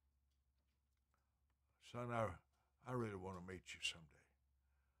 Son, I really want to meet you someday.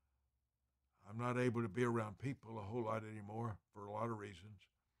 I'm not able to be around people a whole lot anymore for a lot of reasons.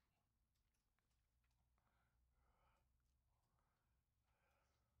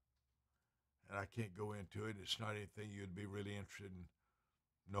 And I can't go into it. It's not anything you'd be really interested in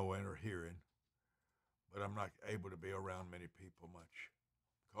knowing or hearing. But I'm not able to be around many people much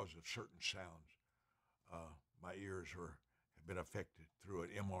because of certain sounds. My ears have been affected through an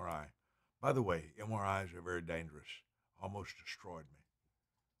MRI. By the way, MRIs are very dangerous. Almost destroyed me.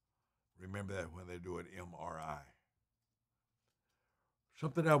 Remember that when they do an MRI.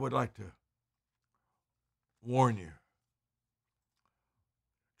 Something I would like to warn you.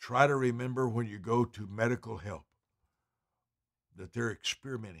 Try to remember when you go to medical help that they're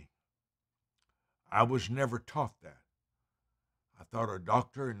experimenting. I was never taught that. I thought a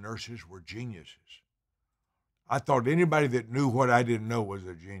doctor and nurses were geniuses. I thought anybody that knew what I didn't know was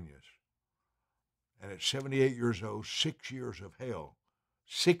a genius. And at 78 years old, 6 years of hell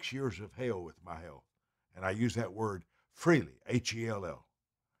with my health. And I use that word freely, H-E-L-L,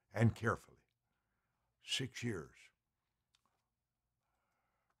 and carefully. 6 years.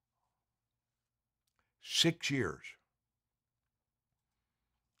 6 years.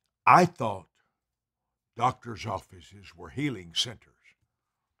 I thought doctors' offices were healing centers.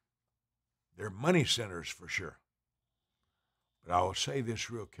 They're money centers for sure. But I will say this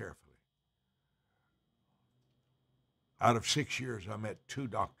real carefully. Out of 6 years, I met 2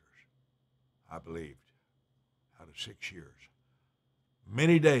 doctors, I believed, out of 6 years.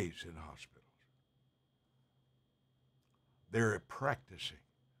 Many days in hospitals. They're practicing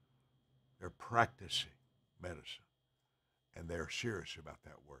medicine, and they're serious about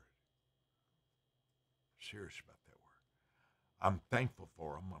that word. Serious about that word. I'm thankful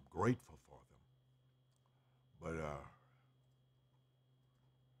for them. I'm grateful for them.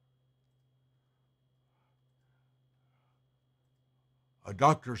 But a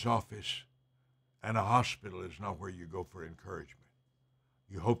doctor's office and a hospital is not where you go for encouragement.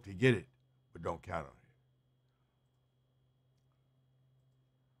 You hope to get it, but don't count on it.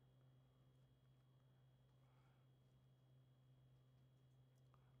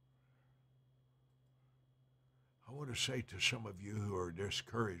 I want to say to some of you who are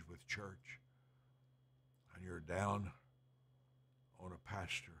discouraged with church and you're down on a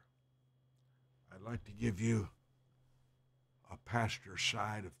pastor, I'd like to give you a pastor's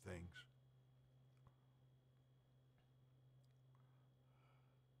side of things.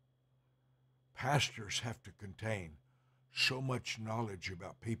 Pastors have to contain so much knowledge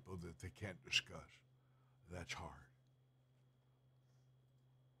about people that they can't discuss. That's hard.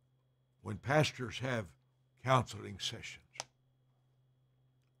 When pastors have counseling sessions,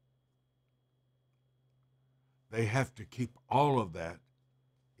 they have to keep all of that,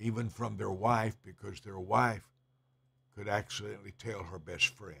 even from their wife, because their wife could accidentally tell her best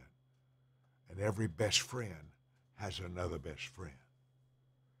friend. And every best friend has another best friend.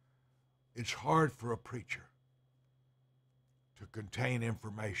 It's hard for a preacher to contain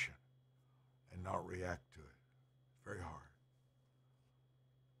information and not react to it. Very hard.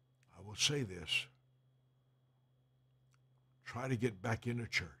 I will say this. try to get back into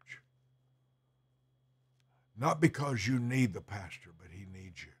church. Not because you need the pastor, but he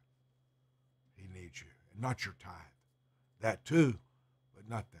needs you. He needs you. And not your tithe. That too, but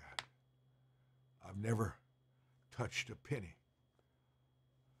not that. I've never touched a penny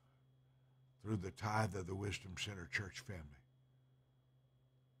through the tithe of the Wisdom Center Church family.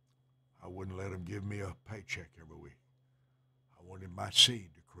 I wouldn't let them give me a paycheck every week. I wanted my seed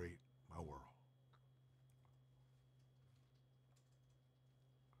to create my world.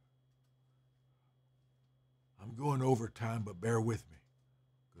 I'm going over time, but bear with me,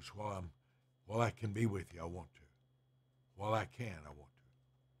 because while I can be with you, I want to. While I can, I want to.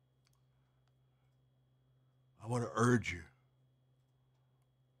 I want to urge you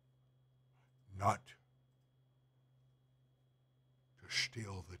not to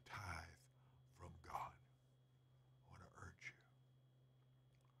steal the tithe from God. I want to urge you.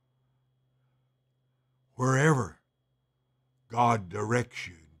 Wherever God directs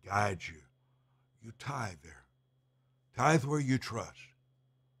you and guides you, you tithe there. Tithe where you trust.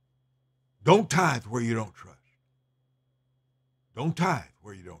 Don't tithe where you don't trust. Don't tithe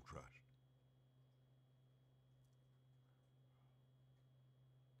where you don't trust.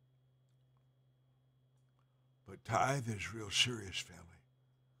 But tithe is real serious, family.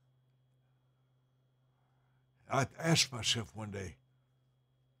 I asked myself one day,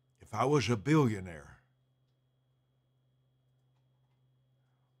 if I was a billionaire,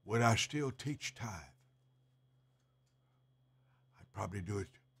 would I still teach tithe? I'd probably do it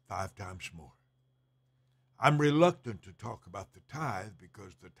 5 times more. I'm reluctant to talk about the tithe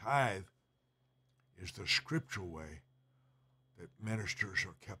because the tithe is the scriptural way that ministers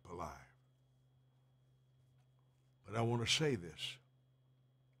are kept alive. But I want to say this.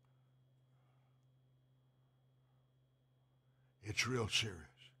 It's real serious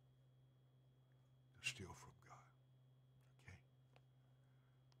to steal from God. Okay?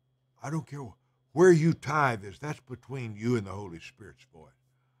 I don't care where you tithe is. That's between you and the Holy Spirit's voice.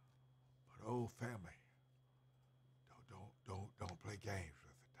 But oh, family, don't play games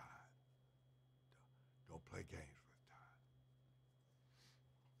with the tithe. Don't play games with the tithe.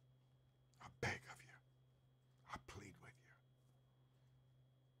 I beg of you. I plead with you.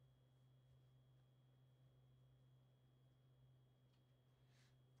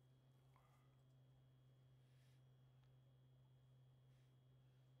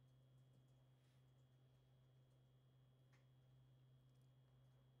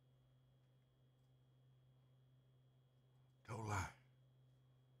 Don't lie.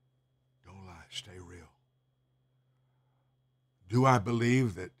 Don't lie. Stay real. Do I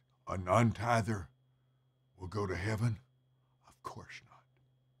believe that a non-tither will go to heaven? Of course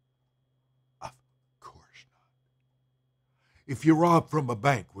not. Of course not. If you rob from a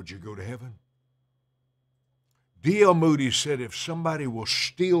bank, would you go to heaven? D.L. Moody said if somebody will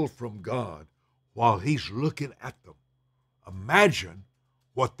steal from God while he's looking at them, imagine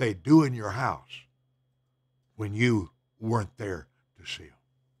what they do in your house when you weren't there to see them.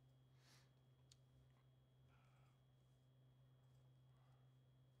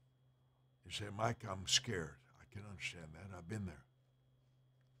 You say, Mike, I'm scared. I can understand that. I've been there.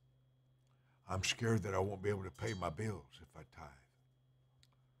 I'm scared that I won't be able to pay my bills if I tithe.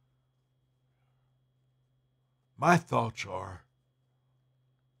 My thoughts are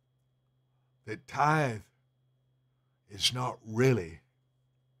that tithe is not really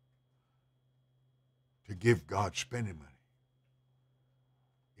to give God spending money.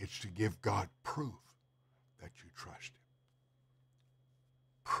 It's to give God proof that you trust Him.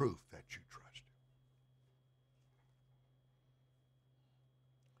 Proof that you trust Him.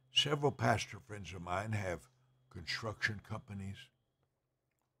 Several pastor friends of mine have construction companies.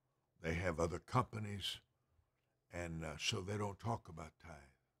 They have other companies, and so they don't talk about tithe.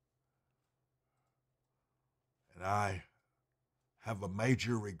 And I have a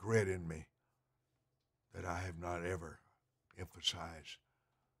major regret in me that I have not ever emphasized.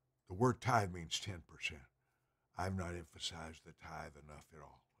 The word tithe means 10%. I have not emphasized the tithe enough at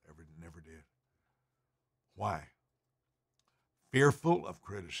all. Never did. Why? Fearful of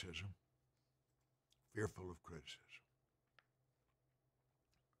criticism. Fearful of criticism.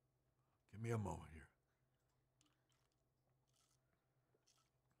 Give me a moment here.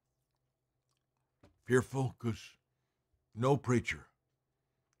 Fearful because no preacher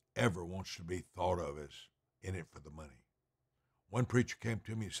ever wants to be thought of as in it for the money. One preacher came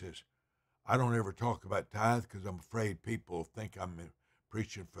to me and says, I don't ever talk about tithe because I'm afraid people think I'm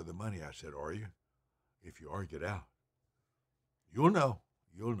preaching for the money. I said, are you? If you are, get out. You'll know.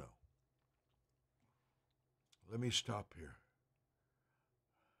 You'll know. Let me stop here.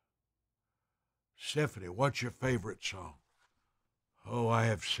 Stephanie, what's your favorite song? Oh, I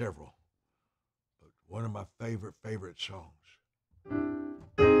have several, but one of my favorite songs.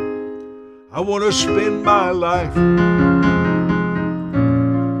 I want to spend my life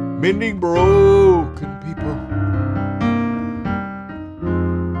mending broken people.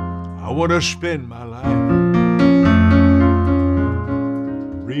 I want to spend my life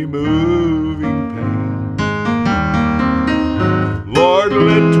removing pain. Lord,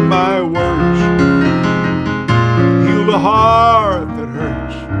 let my words heal the heart that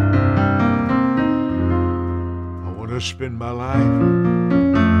hurts. I want to spend my life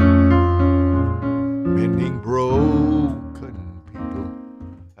mending broken people.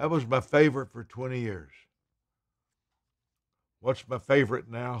 That was my favorite for 20 years. What's my favorite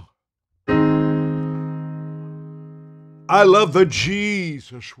now? I love the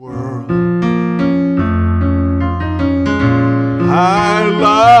Jesus world. I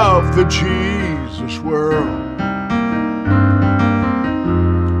love the Jesus world.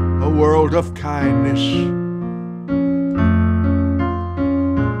 A world of kindness.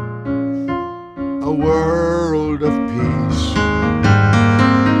 A world of peace.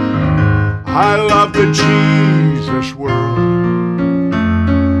 I love the Jesus world.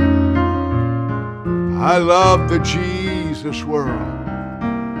 I love the Jesus world.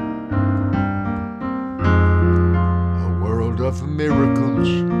 A world of miracles.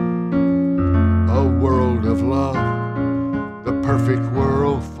 A world of love. The perfect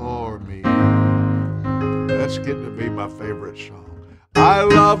world for me. That's getting to be my favorite song. I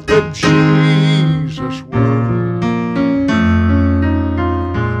love the Jesus world.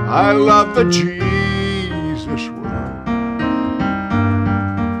 I love the Jesus world.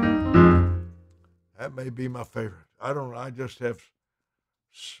 That may be my favorite. I don't know. I just have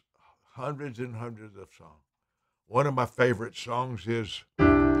hundreds and hundreds of songs. One of my favorite songs is You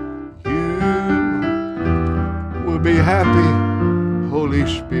Will Be Happy, Holy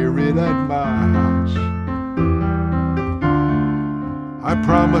Spirit, at my house. I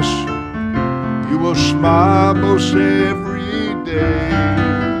promise you will smile most every day.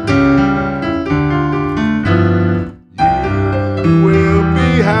 You will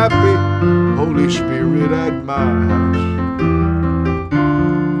be happy, Holy Spirit, at my house.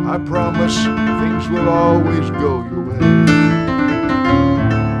 I promise things will always go your way.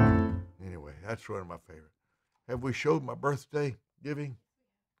 Anyway, that's one of my favorites. Have we showed my birthday giving?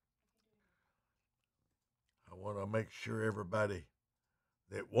 I want to make sure everybody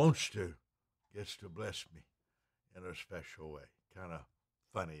that wants to gets to bless me in a special way. Kind of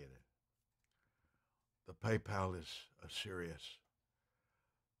funny in it. The PayPal is a serious,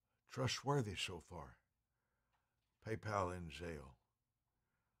 trustworthy so far. PayPal and Zelle.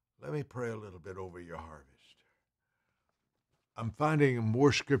 Let me pray a little bit over your harvest. I'm finding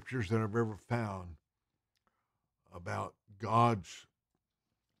more scriptures than I've ever found about God's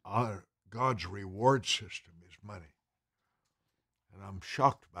reward system is money. And I'm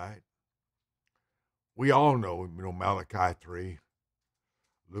shocked by it. We all know, Malachi 3,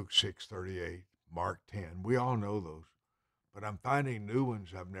 Luke 6:38, Mark 10. We all know those. But I'm finding new ones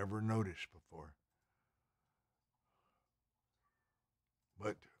I've never noticed before.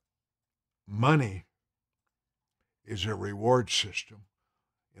 But money is a reward system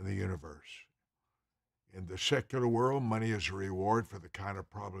in the universe. In the secular world, money is a reward for the kind of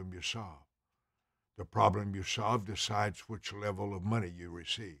problem you solve. The problem you solve decides which level of money you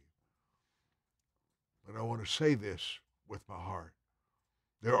receive. But I want to say this with my heart.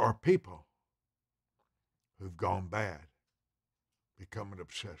 There are people who've gone bad, becoming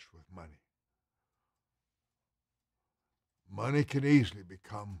obsessed with money. Money can easily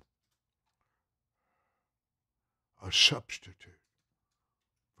become a substitute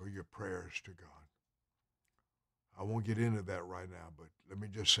for your prayers to God. I won't get into that right now, but let me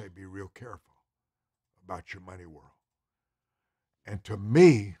just say be real careful about your money world. And to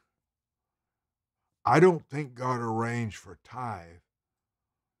me, I don't think God arranged for tithe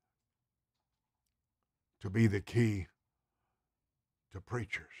to be the key to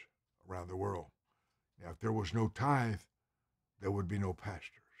preachers around the world. Now, if there was no tithe, there would be no pastors.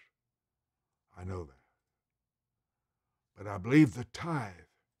 I know that. But I believe the tithe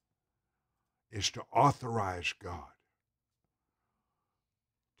is to authorize God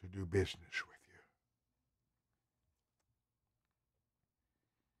to do business with you.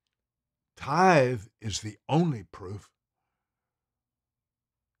 Tithe is the only proof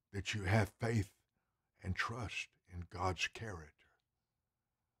that you have faith and trust in God's character.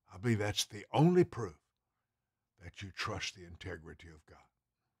 I believe that's the only proof that you trust the integrity of God.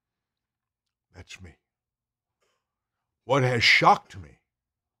 That's me. What has shocked me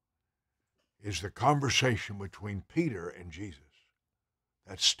is the conversation between Peter and Jesus.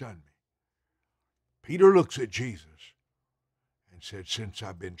 That stunned me. Peter looks at Jesus and said, since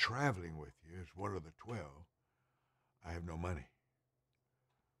I've been traveling with you as one of the 12, I have no money.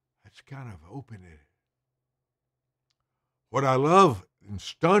 That's kind of open-ended. What I love and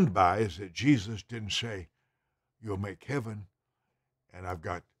stunned by is that Jesus didn't say, you'll make heaven and I've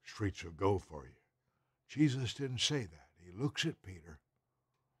got streets of gold for you. Jesus didn't say that. He looks at Peter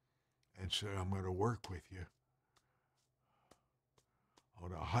and said, I'm going to work with you on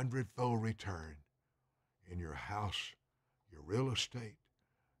 100-fold return in your house, your real estate,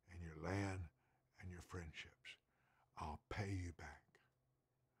 and your land, and your friendships. I'll pay you back.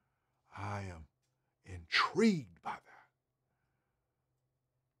 I am intrigued by that.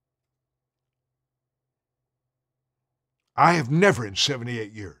 I have never in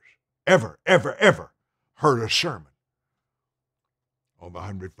 78 years, ever heard a sermon on the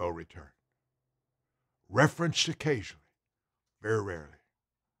 100-fold return. Referenced occasionally, very rarely.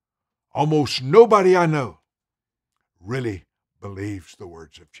 Almost nobody I know really believes the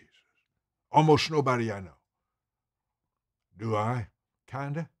words of Jesus. Almost nobody I know. Do I?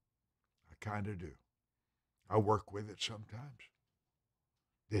 Kinda? I kinda do. I work with it sometimes.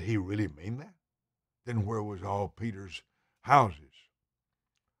 Did he really mean that? Then where was all Peter's houses?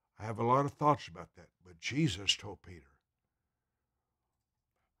 I have a lot of thoughts about that, but Jesus told Peter,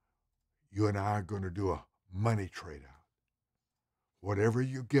 you and I are going to do a money trade out. Whatever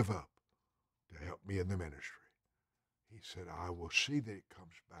you give up to help me in the ministry, he said, I will see that it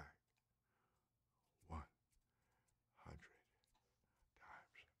comes back 100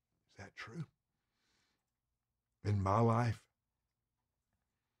 times. Is that true? In my life,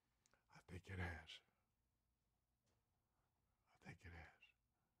 I think it has. I think it has.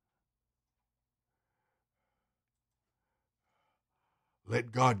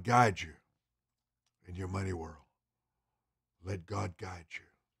 Let God guide you in your money world. Let God guide you.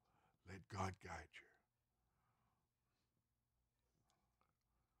 Let God guide you.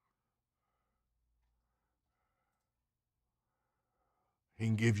 He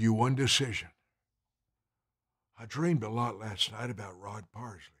can give you one decision. I dreamed a lot last night about Rod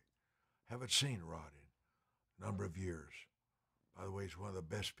Parsley. Haven't seen Rod in a number of years. By the way, he's one of the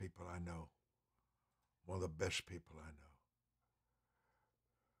best people I know. One of the best people I know.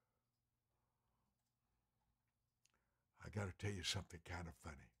 I got to tell you something kind of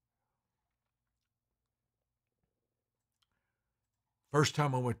funny. First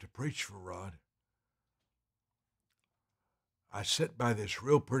time I went to preach for Rod, I sat by this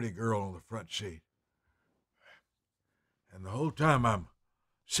real pretty girl on the front seat. And the whole time I'm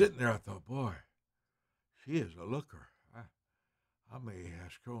sitting there, I thought, boy, she is a looker. I may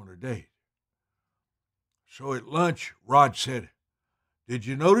ask her on a date. So at lunch, Rod said, did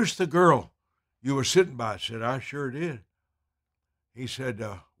you notice the girl you were sitting by? I said, I sure did. He said,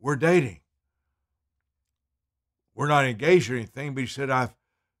 we're dating. We're not engaged or anything, but he said,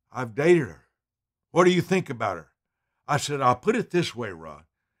 I've dated her. What do you think about her? I said, I'll put it this way, Rod.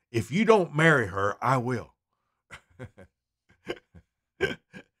 If you don't marry her, I will.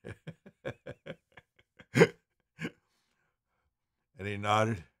 And he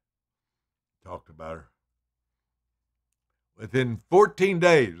nodded, talked about her. Within 14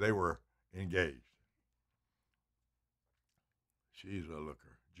 days, they were engaged. She's a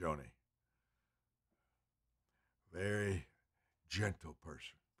looker, Joni. Very gentle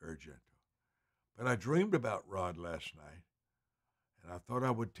person, very gentle. But I dreamed about Rod last night, and I thought I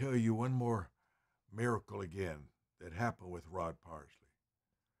would tell you one more miracle again that happened with Rod Parsley.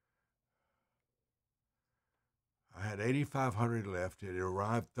 I had $8,500 left. It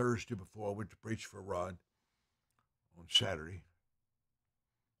arrived Thursday before I went to preach for Rod on Saturday.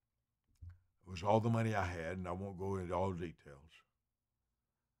 It was all the money I had, and I won't go into all the details.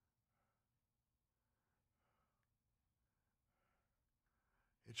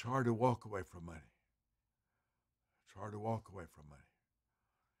 It's hard to walk away from money. It's hard to walk away from money.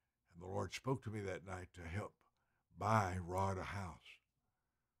 And the Lord spoke to me that night to help buy Rod a house.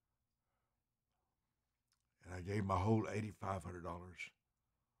 And I gave my whole $8,500.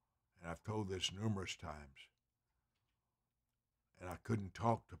 And I've told this numerous times. And I couldn't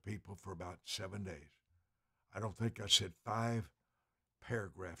talk to people for about 7 days. I don't think I said 5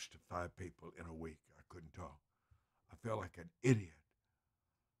 paragraphs to 5 people in a week. I couldn't talk. I felt like an idiot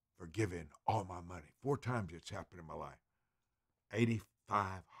for giving all my money. 4 times it's happened in my life. $8,500.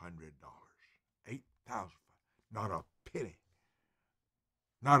 $8,000. Not a penny.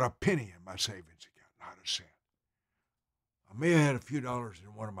 Not a penny in my savings account. Not a cent. I may have had a few dollars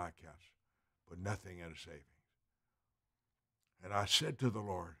in one of my accounts, but nothing in a savings. And I said to the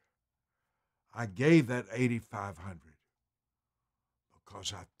Lord, I gave that $8,500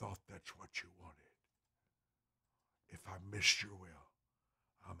 because I thought that's what you wanted. If I missed your will,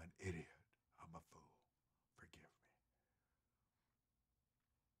 I'm an idiot. I'm a fool. Forgive me.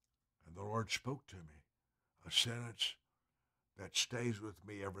 And the Lord spoke to me a sentence that stays with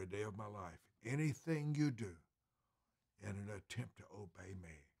me every day of my life. Anything you do in an attempt to obey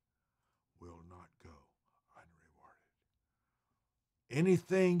me will not go unrewarded.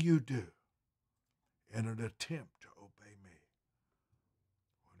 Anything you do in an attempt to obey me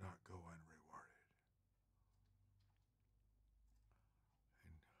will not go unrewarded.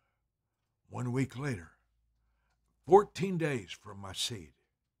 And 1 week later, 14 days from my seed,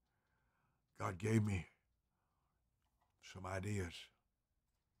 God gave me some ideas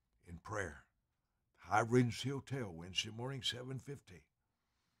in prayer. High Regency Hotel, Wednesday morning, 7:50.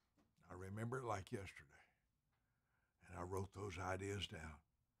 I remember it like yesterday. And I wrote those ideas down.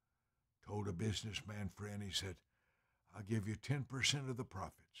 Told a businessman friend, he said, I'll give you 10% of the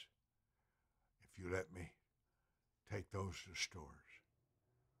profits if you let me take those to stores.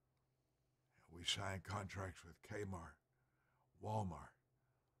 And we signed contracts with Kmart, Walmart,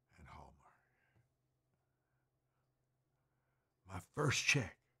 and Hallmark. My first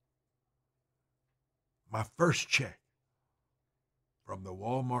check from the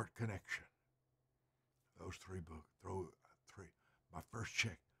Walmart connection, those three books, my first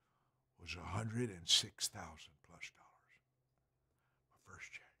check was $106,000 plus. My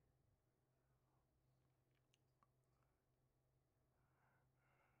first check.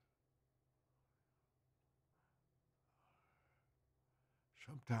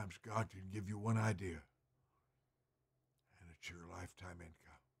 Sometimes God can give you one idea, and it's your lifetime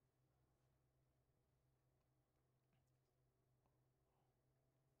income.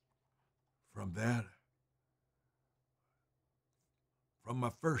 From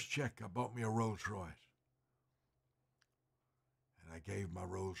my first check, I bought me a Rolls Royce. And I gave my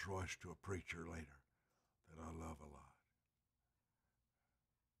Rolls Royce to a preacher later that I love a lot.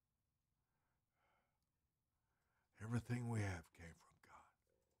 Everything we have came from God.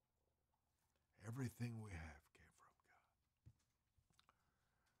 Everything we have came from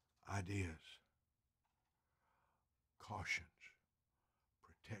God. Ideas, cautions,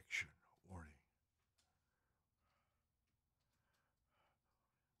 protection, warning.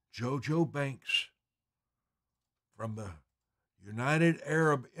 Jojo Banks from the United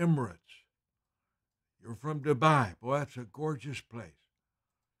Arab Emirates. You're from Dubai. Boy, that's a gorgeous place.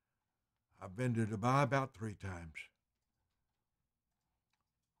 I've been to Dubai about 3 times.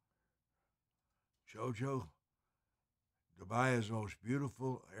 Jojo, Dubai is the most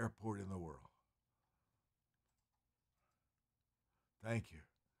beautiful airport in the world. Thank you.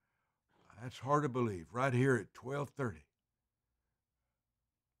 That's hard to believe. Right here at 12:30.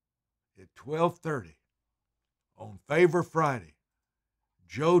 At 12:30 on Favor Friday,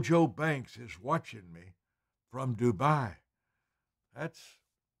 Jojo Banks is watching me from Dubai. That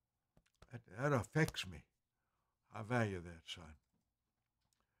affects me. I value that, son.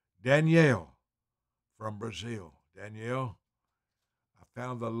 Danielle from Brazil. Danielle, I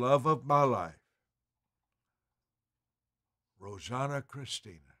found the love of my life. Rosanna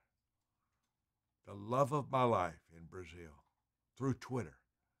Christina, the love of my life in Brazil, through Twitter.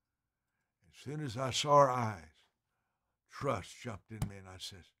 As soon as I saw her eyes, trust jumped in me, and I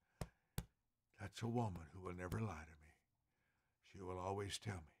said, that's a woman who will never lie to me. She will always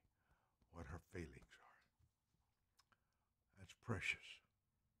tell me what her feelings are. That's precious.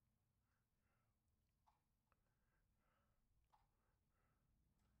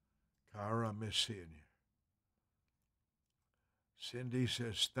 Kyra, I miss seeing you. Cindy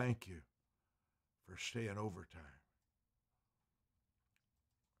says, thank you for staying overtime.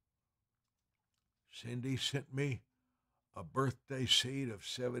 Cindy sent me a birthday seed of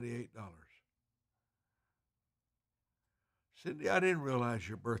 $78. Cindy, I didn't realize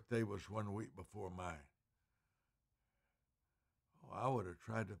your birthday was 1 week before mine. Oh, I would have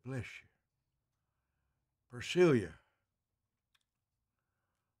tried to bless you. Persilia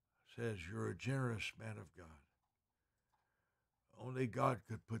says, you're a generous man of God. Only God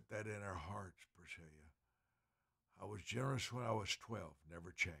could put that in our hearts, Persilia. I was generous when I was 12,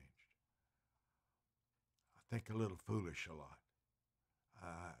 never changed. I think a little foolish a lot.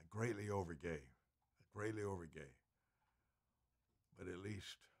 I greatly overgave. But at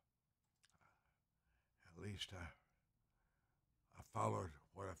least I followed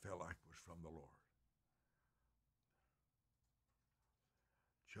what I felt like was from the Lord.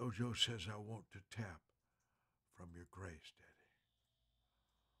 Jojo says, I want to tap from your grace, Daddy.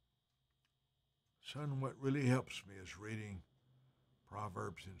 Son, what really helps me is reading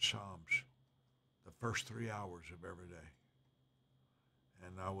Proverbs and Psalms the first 3 hours of every day.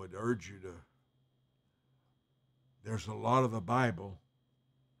 And I would urge you to, there's a lot of the Bible.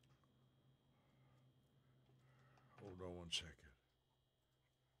 Hold on one second.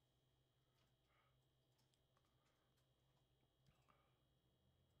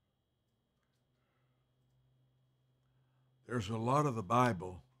 There's a lot of the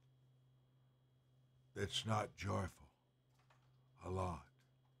Bible that's not joyful. A lot.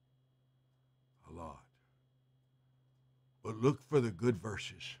 A lot. But look for the good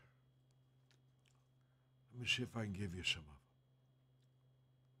verses. Let me see if I can give you some of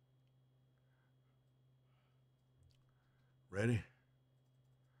them. Ready?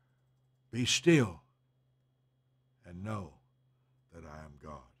 Be still and know that I am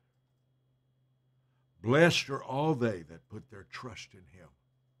God. Blessed are all they that put their trust in him.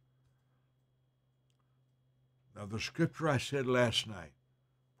 Now, the scripture I said last night,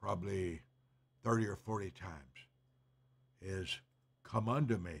 probably 30 or 40 times, is, come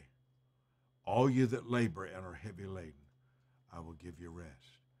unto me, all you that labor and are heavy laden, I will give you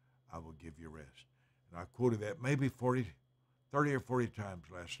rest. I will give you rest. And I quoted that maybe 30 or 40 times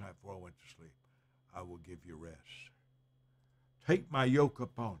last night before I went to sleep. I will give you rest. Take my yoke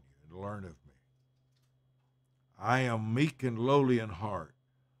upon you and learn of me. I am meek and lowly in heart,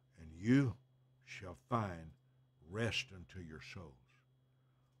 and you shall find rest unto your souls.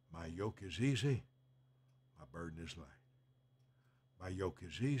 My yoke is easy, my burden is light. My yoke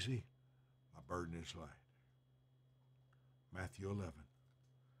is easy, my burden is light. Matthew 11.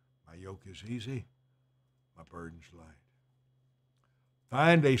 My yoke is easy, my burden's light.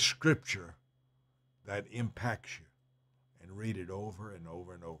 Find a scripture that impacts you and read it over and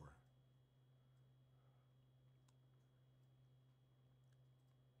over and over.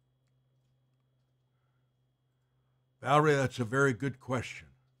 Valerie, that's a very good question.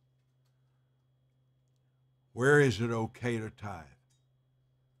 Where is it okay to tithe?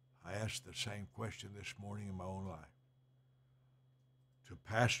 I asked the same question this morning in my own life. To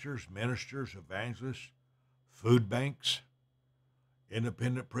pastors, ministers, evangelists, food banks,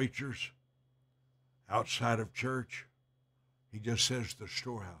 independent preachers, outside of church, he just says the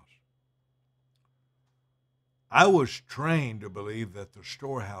storehouse. I was trained to believe that the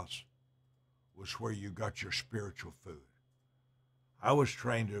storehouse was where you got your spiritual food. I was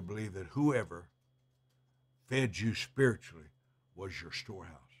trained to believe that whoever fed you spiritually was your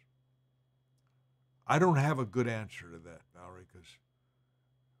storehouse. I don't have a good answer to that, Valerie, because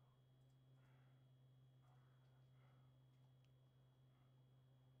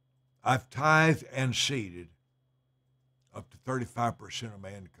I've tithed and seeded up to 35% of my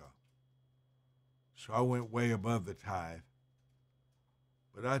income. So I went way above the tithe.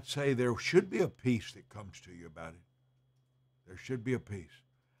 But I'd say there should be a peace that comes to you about it. There should be a peace.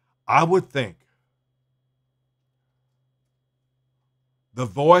 I would think the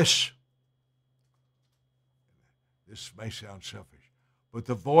voice, this may sound selfish, but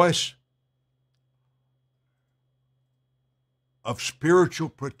the voice of spiritual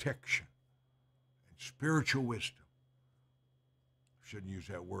protection and spiritual wisdom, I shouldn't use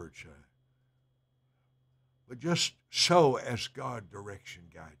that word, should I? But just sow as God direction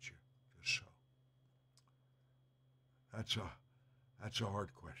guides you. Just sow. That's a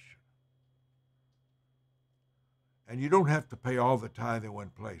hard question. And you don't have to pay all the tithe in one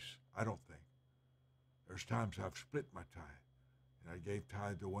place, I don't think. There's times I've split my tithe, and I gave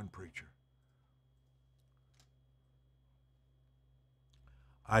tithe to one preacher.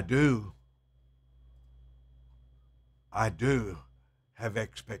 I do have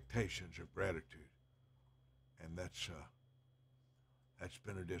expectations of gratitude. And that's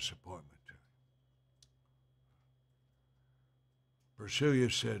been a disappointment to me.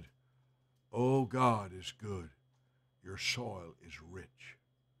 Persilia said, "Oh, God is good. Your soil is rich."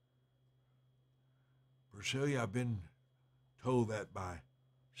 Persilia, I've been told that by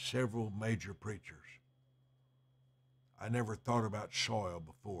several major preachers. I never thought about soil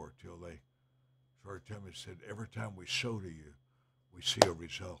before till they started telling me, said, every time we sow to you, we see a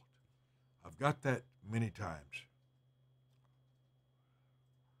result. I've got that many times.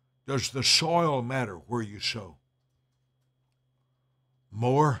 Does the soil matter where you sow?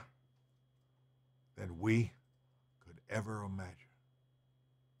 More than we could ever imagine.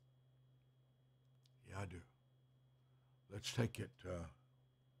 Yeah, I do. Let's take it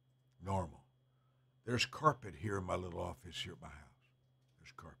normal. There's carpet here in my little office here at my house.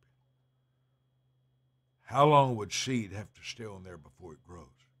 There's carpet. How long would seed have to stay on there before it grows?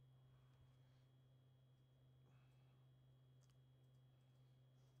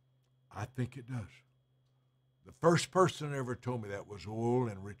 I think it does. The first person that ever told me that was Oral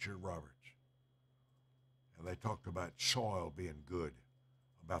and Richard Roberts. And they talked about soil being good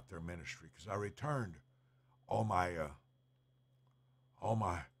about their ministry because I returned all my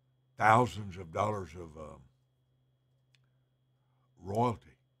thousands of dollars of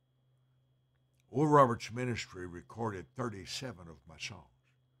royalty. Oral Roberts Ministry recorded 37 of my songs.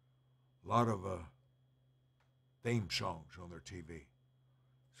 A lot of theme songs on their TV.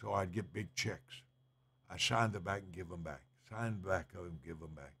 So I'd get big checks. I signed the back and give them back. Sign the back of them, give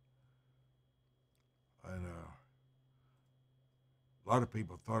them back. And a lot of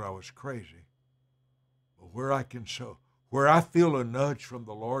people thought I was crazy. But where I can sow, where I feel a nudge from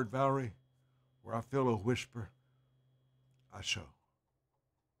the Lord, Valerie, where I feel a whisper, I sow.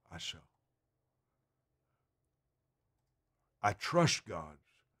 I sow. I trust God's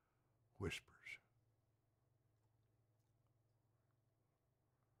whispers.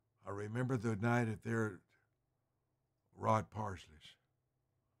 I remember the night at Rod Parsley's.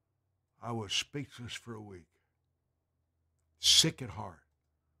 I was speechless for a week, sick at heart,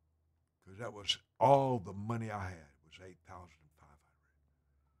 because that was all the money I had was $8,500.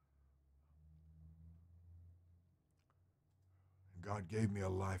 And God gave me a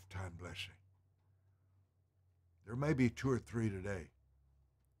lifetime blessing. There may be two or three today.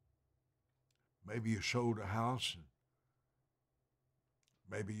 Maybe you sold a house, and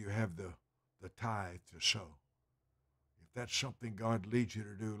maybe you have the tithe to sow. If that's something God leads you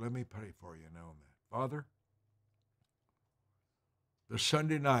to do, let me pray for you now on that. Father, the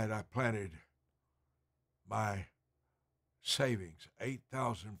Sunday night I planted my savings,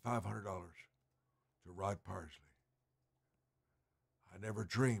 $8,500, to Rod Parsley. I never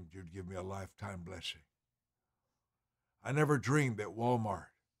dreamed you'd give me a lifetime blessing. I never dreamed that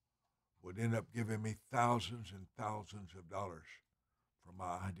Walmart would end up giving me thousands and thousands of dollars for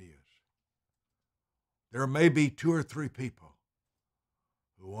my ideas. There may be two or three people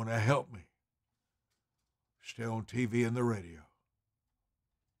who want to help me stay on TV and the radio.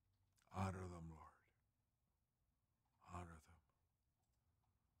 Honor them, Lord. Honor them.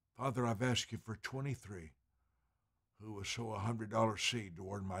 Father, I've asked you for 23 who will sow a $100 seed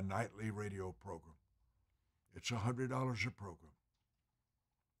toward my nightly radio program. It's $100 a program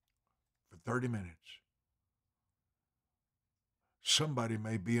for 30 minutes. Somebody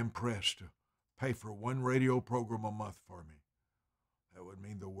may be impressed to pay for one radio program a month for me. That would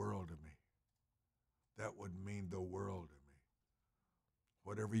mean the world to me. That would mean the world to me.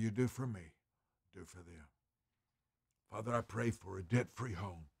 Whatever you do for me, do for them. Father, I pray for a debt-free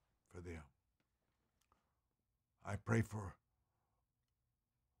home for them. I pray for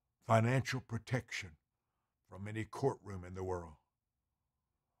financial protection from any courtroom in the world.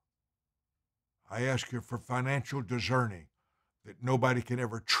 I ask you for financial discerning, that nobody can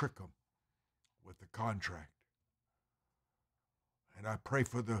ever trick them with the contract. And I pray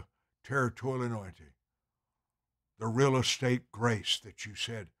for the territorial anointing, the real estate grace that you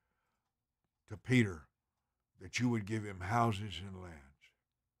said to Peter, that you would give him houses and lands.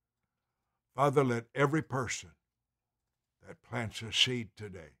 Father, let every person that plants a seed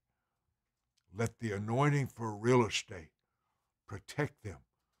today, let the anointing for real estate protect them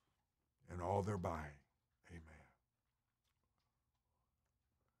in all they're buying. Amen.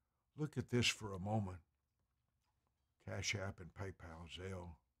 Look at this for a moment. Cash App and PayPal,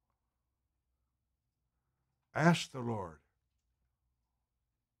 Zelle. Ask the Lord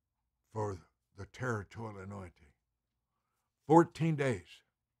for the territorial anointing. 14 days.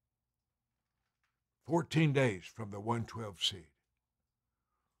 14 days from the 112 seed.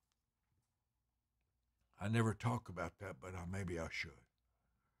 I never talk about that, but maybe I should.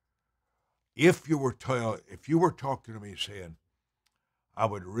 If you were talking to me saying, I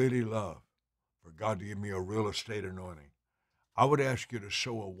would really love for God to give me a real estate anointing, I would ask you to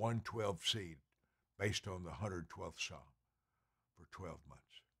sow a 112 seed based on the 112th Psalm for 12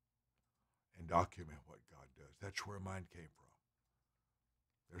 months and document what God does. That's where mine came from.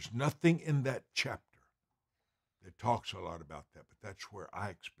 There's nothing in that chapter that talks a lot about that, but that's where I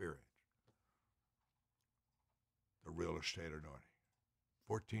experienced the real estate anointing.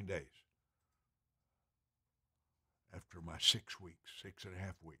 14 days after my 6 weeks,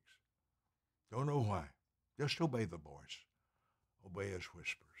 6.5 weeks. Don't know why. Just obey the voice. Obey his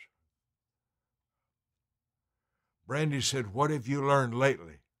whispers. Brandy said, what have you learned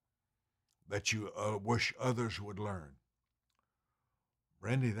lately that you wish others would learn?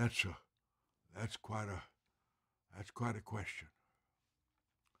 Brandy, that's quite a question.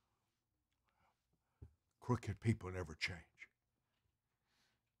 Crooked people never change.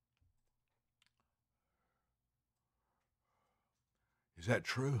 Is that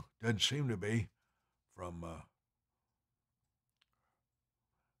true? Doesn't seem to be from the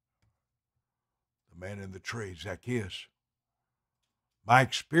man in the tree, Zacchaeus. My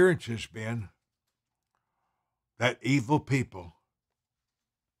experience has been that evil people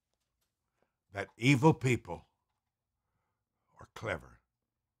are clever.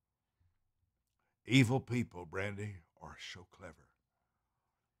 Evil people, Brandy, are so clever.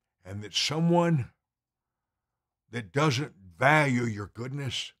 And that someone that doesn't value your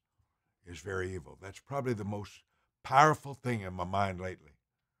goodness is very evil. That's probably the most powerful thing in my mind lately,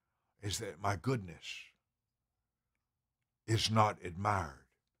 is that my goodness is not admired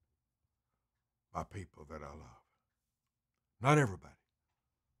by people that I love. Not everybody.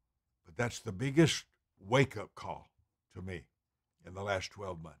 But that's the biggest wake-up call to me in the last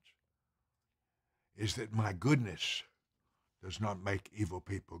 12 months, is that my goodness does not make evil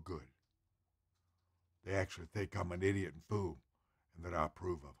people good. They actually think I'm an idiot and fool and that I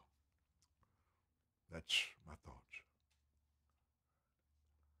approve of them. That's my thoughts.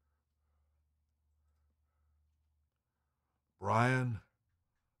 Brian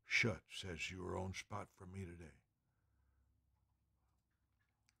Shutt says you were on spot for me today.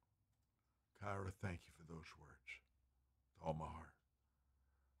 Kyra, thank you for those words. With all my heart.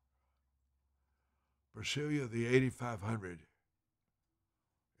 Brasilia, the 8500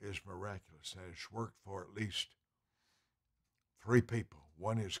 is miraculous, and it's worked for at least 3 people.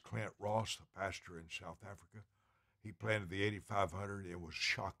 One is Clint Ross, the pastor in South Africa. He planted the 8500. It was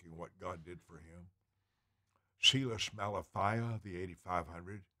shocking what God did for him. Silas Malafia, the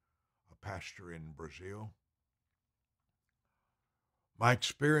 8500, a pastor in Brazil. My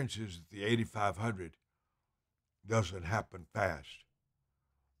experience is that the 8500 doesn't happen fast.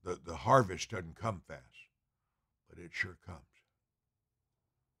 The harvest doesn't come fast, but it sure comes.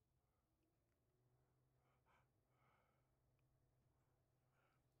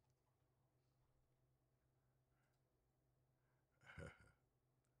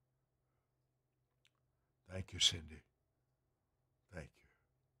 Thank you, Cindy. Thank you.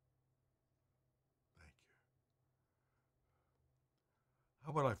 Thank you.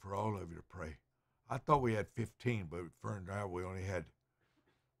 How would I like for all of you to pray? I thought we had 15, but it turned out we've only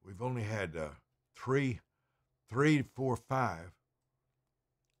had 3, 4, 5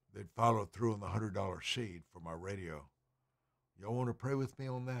 that followed through on the $100 seed for my radio. Y'all want to pray with me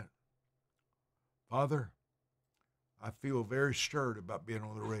on that? Father, I feel very stirred about being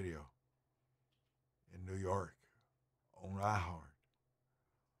on the radio in New York, on iHeart.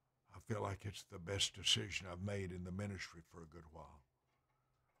 I feel like it's the best decision I've made in the ministry for a good while.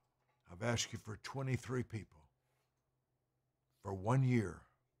 I've asked you for 23 people for 1 year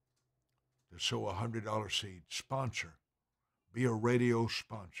to sow a $100 seed. Sponsor. Be a radio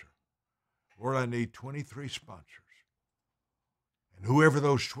sponsor. Lord, I need 23 sponsors. And whoever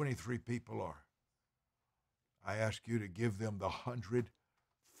those 23 people are, I ask you to give them the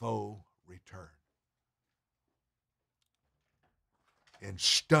 100-fold return in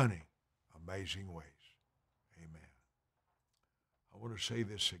stunning, amazing ways. Amen. I want to say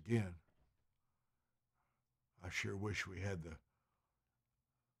this again. I sure wish we had the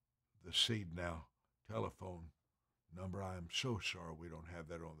Seed Now telephone number. I am so sorry we don't have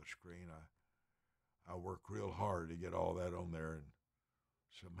that on the screen. I worked real hard to get all that on there, and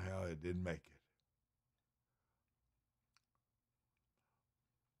somehow it didn't make it.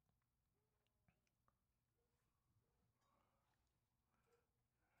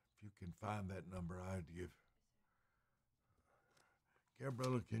 If you can find that number, I'd give.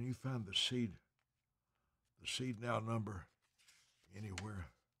 Gabriella, can you find the Seed Now number anywhere?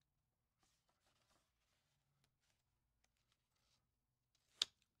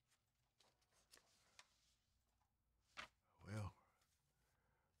 Well,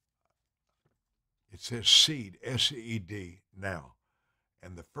 it says Seed, S-E-E-D, now.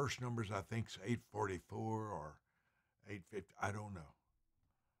 And the first numbers, I think, is 844 or 850. I don't know.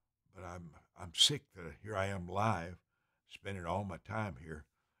 But I'm sick that here I am live, spending all my time here,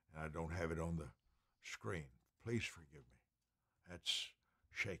 and I don't have it on the screen. Please forgive me. That's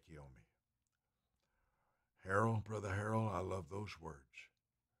shaky on me. Harold, Brother Harold, I love those words.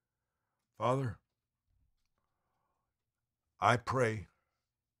 Father, I pray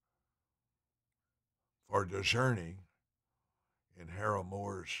for discerning in Harold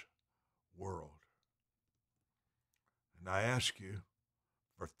Moore's world. And I ask you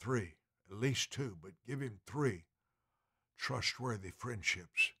for 3, at least 2, but give him 3 trustworthy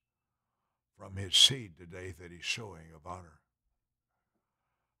friendships from his seed today that he's sowing of honor.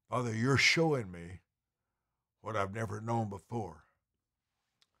 Father, you're showing me what I've never known before,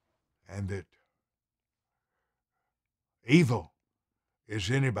 and that evil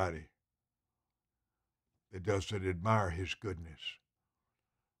is anybody that doesn't admire his goodness.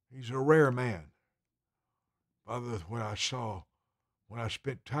 He's a rare man. Father, when when I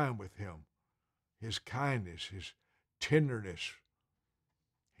spent time with him, his kindness, his tenderness.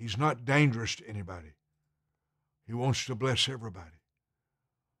 He's not dangerous to anybody. He wants to bless everybody.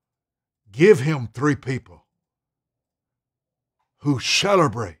 Give him 3 people who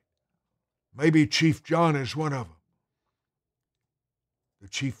celebrate. Maybe Chief John is one of them, the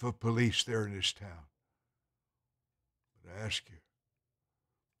chief of police there in this town. But I ask you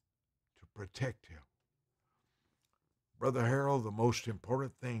to protect him. Brother Harold, the most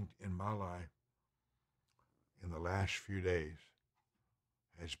important thing in my life in the last few days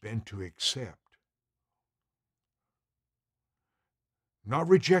has been to accept, not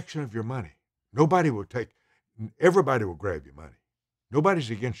rejection of your money. Everybody will grab your money. Nobody's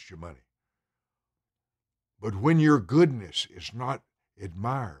against your money. But when your goodness is not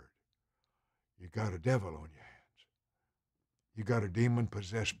admired, you got a devil on your hands. You got a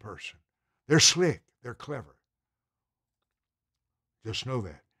demon-possessed person. They're slick. They're clever. Just know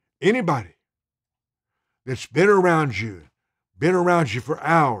that. Anybody that's been around you for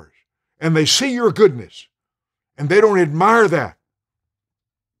hours, and they see your goodness, and they don't admire that,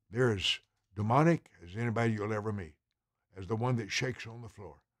 they're as demonic as anybody you'll ever meet, as the one that shakes on the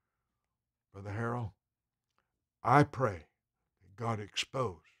floor. Brother Harold, I pray that God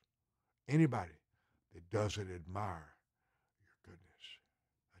expose anybody that doesn't admire your goodness.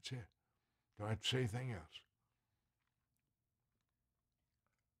 That's it. Don't have to say anything else.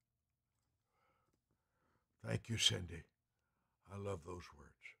 Thank you, Cindy. I love those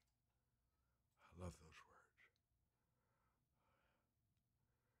words. I love those words.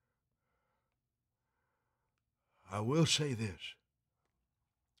 I will say this,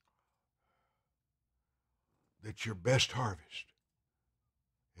 that your best harvest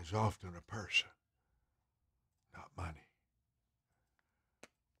is often a person, not money.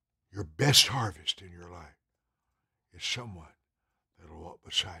 Your best harvest in your life is someone that will walk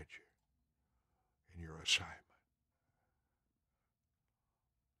beside you in your assignment.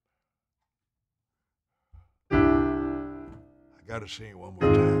 I got to sing it one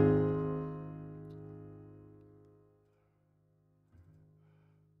more time.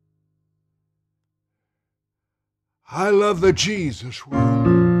 I love the Jesus world.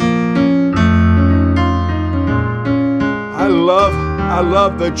 I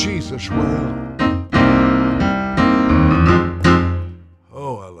love the Jesus world.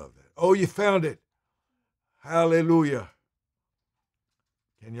 Oh, I love that. Oh, you found it. Hallelujah.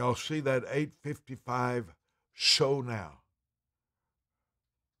 Can y'all see that 8:55? So now.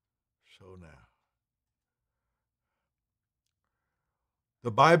 So now.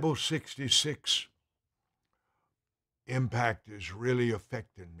 The Bible 66 impact is really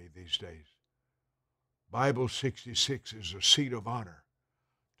affecting me these days. Bible 66 is a seat of honor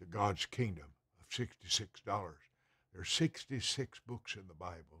to God's kingdom of $66. There are 66 books in the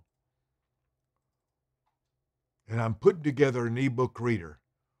Bible. And I'm putting together an ebook reader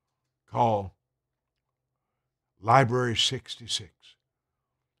called Library 66.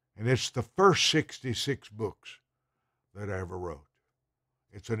 And it's the first 66 books that I ever wrote.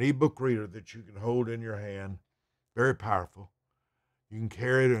 It's an ebook reader that you can hold in your hand. Very powerful. You can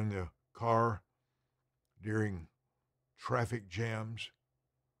carry it in the car during traffic jams.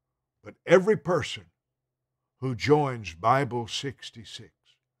 But every person who joins Bible 66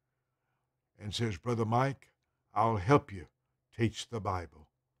 and says, Brother Mike, I'll help you teach the Bible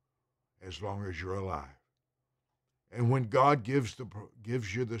as long as you're alive. And when God gives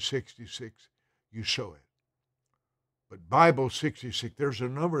you the 66, you sow it. But Bible 66, there's a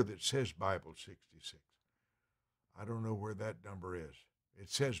number that says Bible 66. I don't know where that number is. It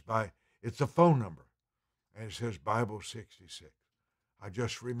says it's a phone number, and it says Bible 66. I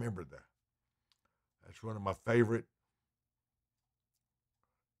just remembered that. That's one of my favorite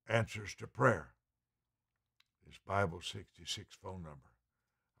answers to prayer, is Bible 66 phone number.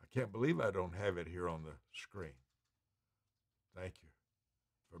 I can't believe I don't have it here on the screen. Thank you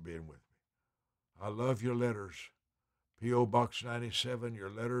for being with me. I love your letters. P.O. Box 97, your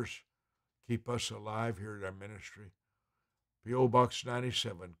letters keep us alive here at our ministry. P.O. Box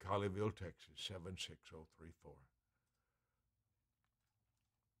 97, Colleyville, Texas, 76034.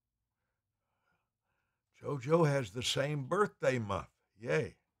 JoJo has the same birthday month.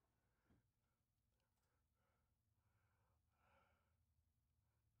 Yay.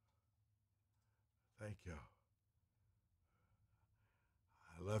 Thank you.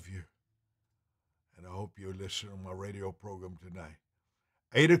 I love you. And I hope you listen to my radio program tonight.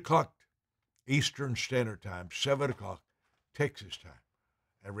 8 o'clock Eastern Standard Time, 7 o'clock Texas time.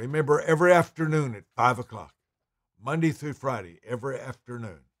 And remember, every afternoon at 5 o'clock, Monday through Friday, every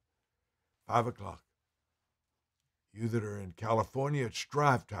afternoon, 5 o'clock, You that are in California, it's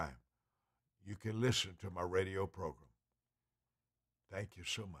drive time. You can listen to my radio program. Thank you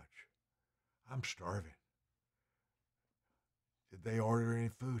so much. I'm starving. Did they order any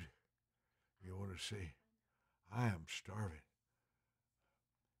food? You want to see? I am starving.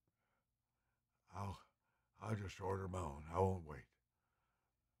 I'll just order my own. I won't wait.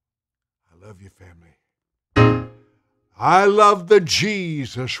 I love you, family. I love the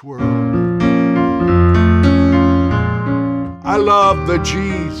Jesus world. I love the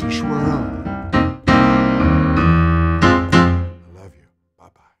Jesus world.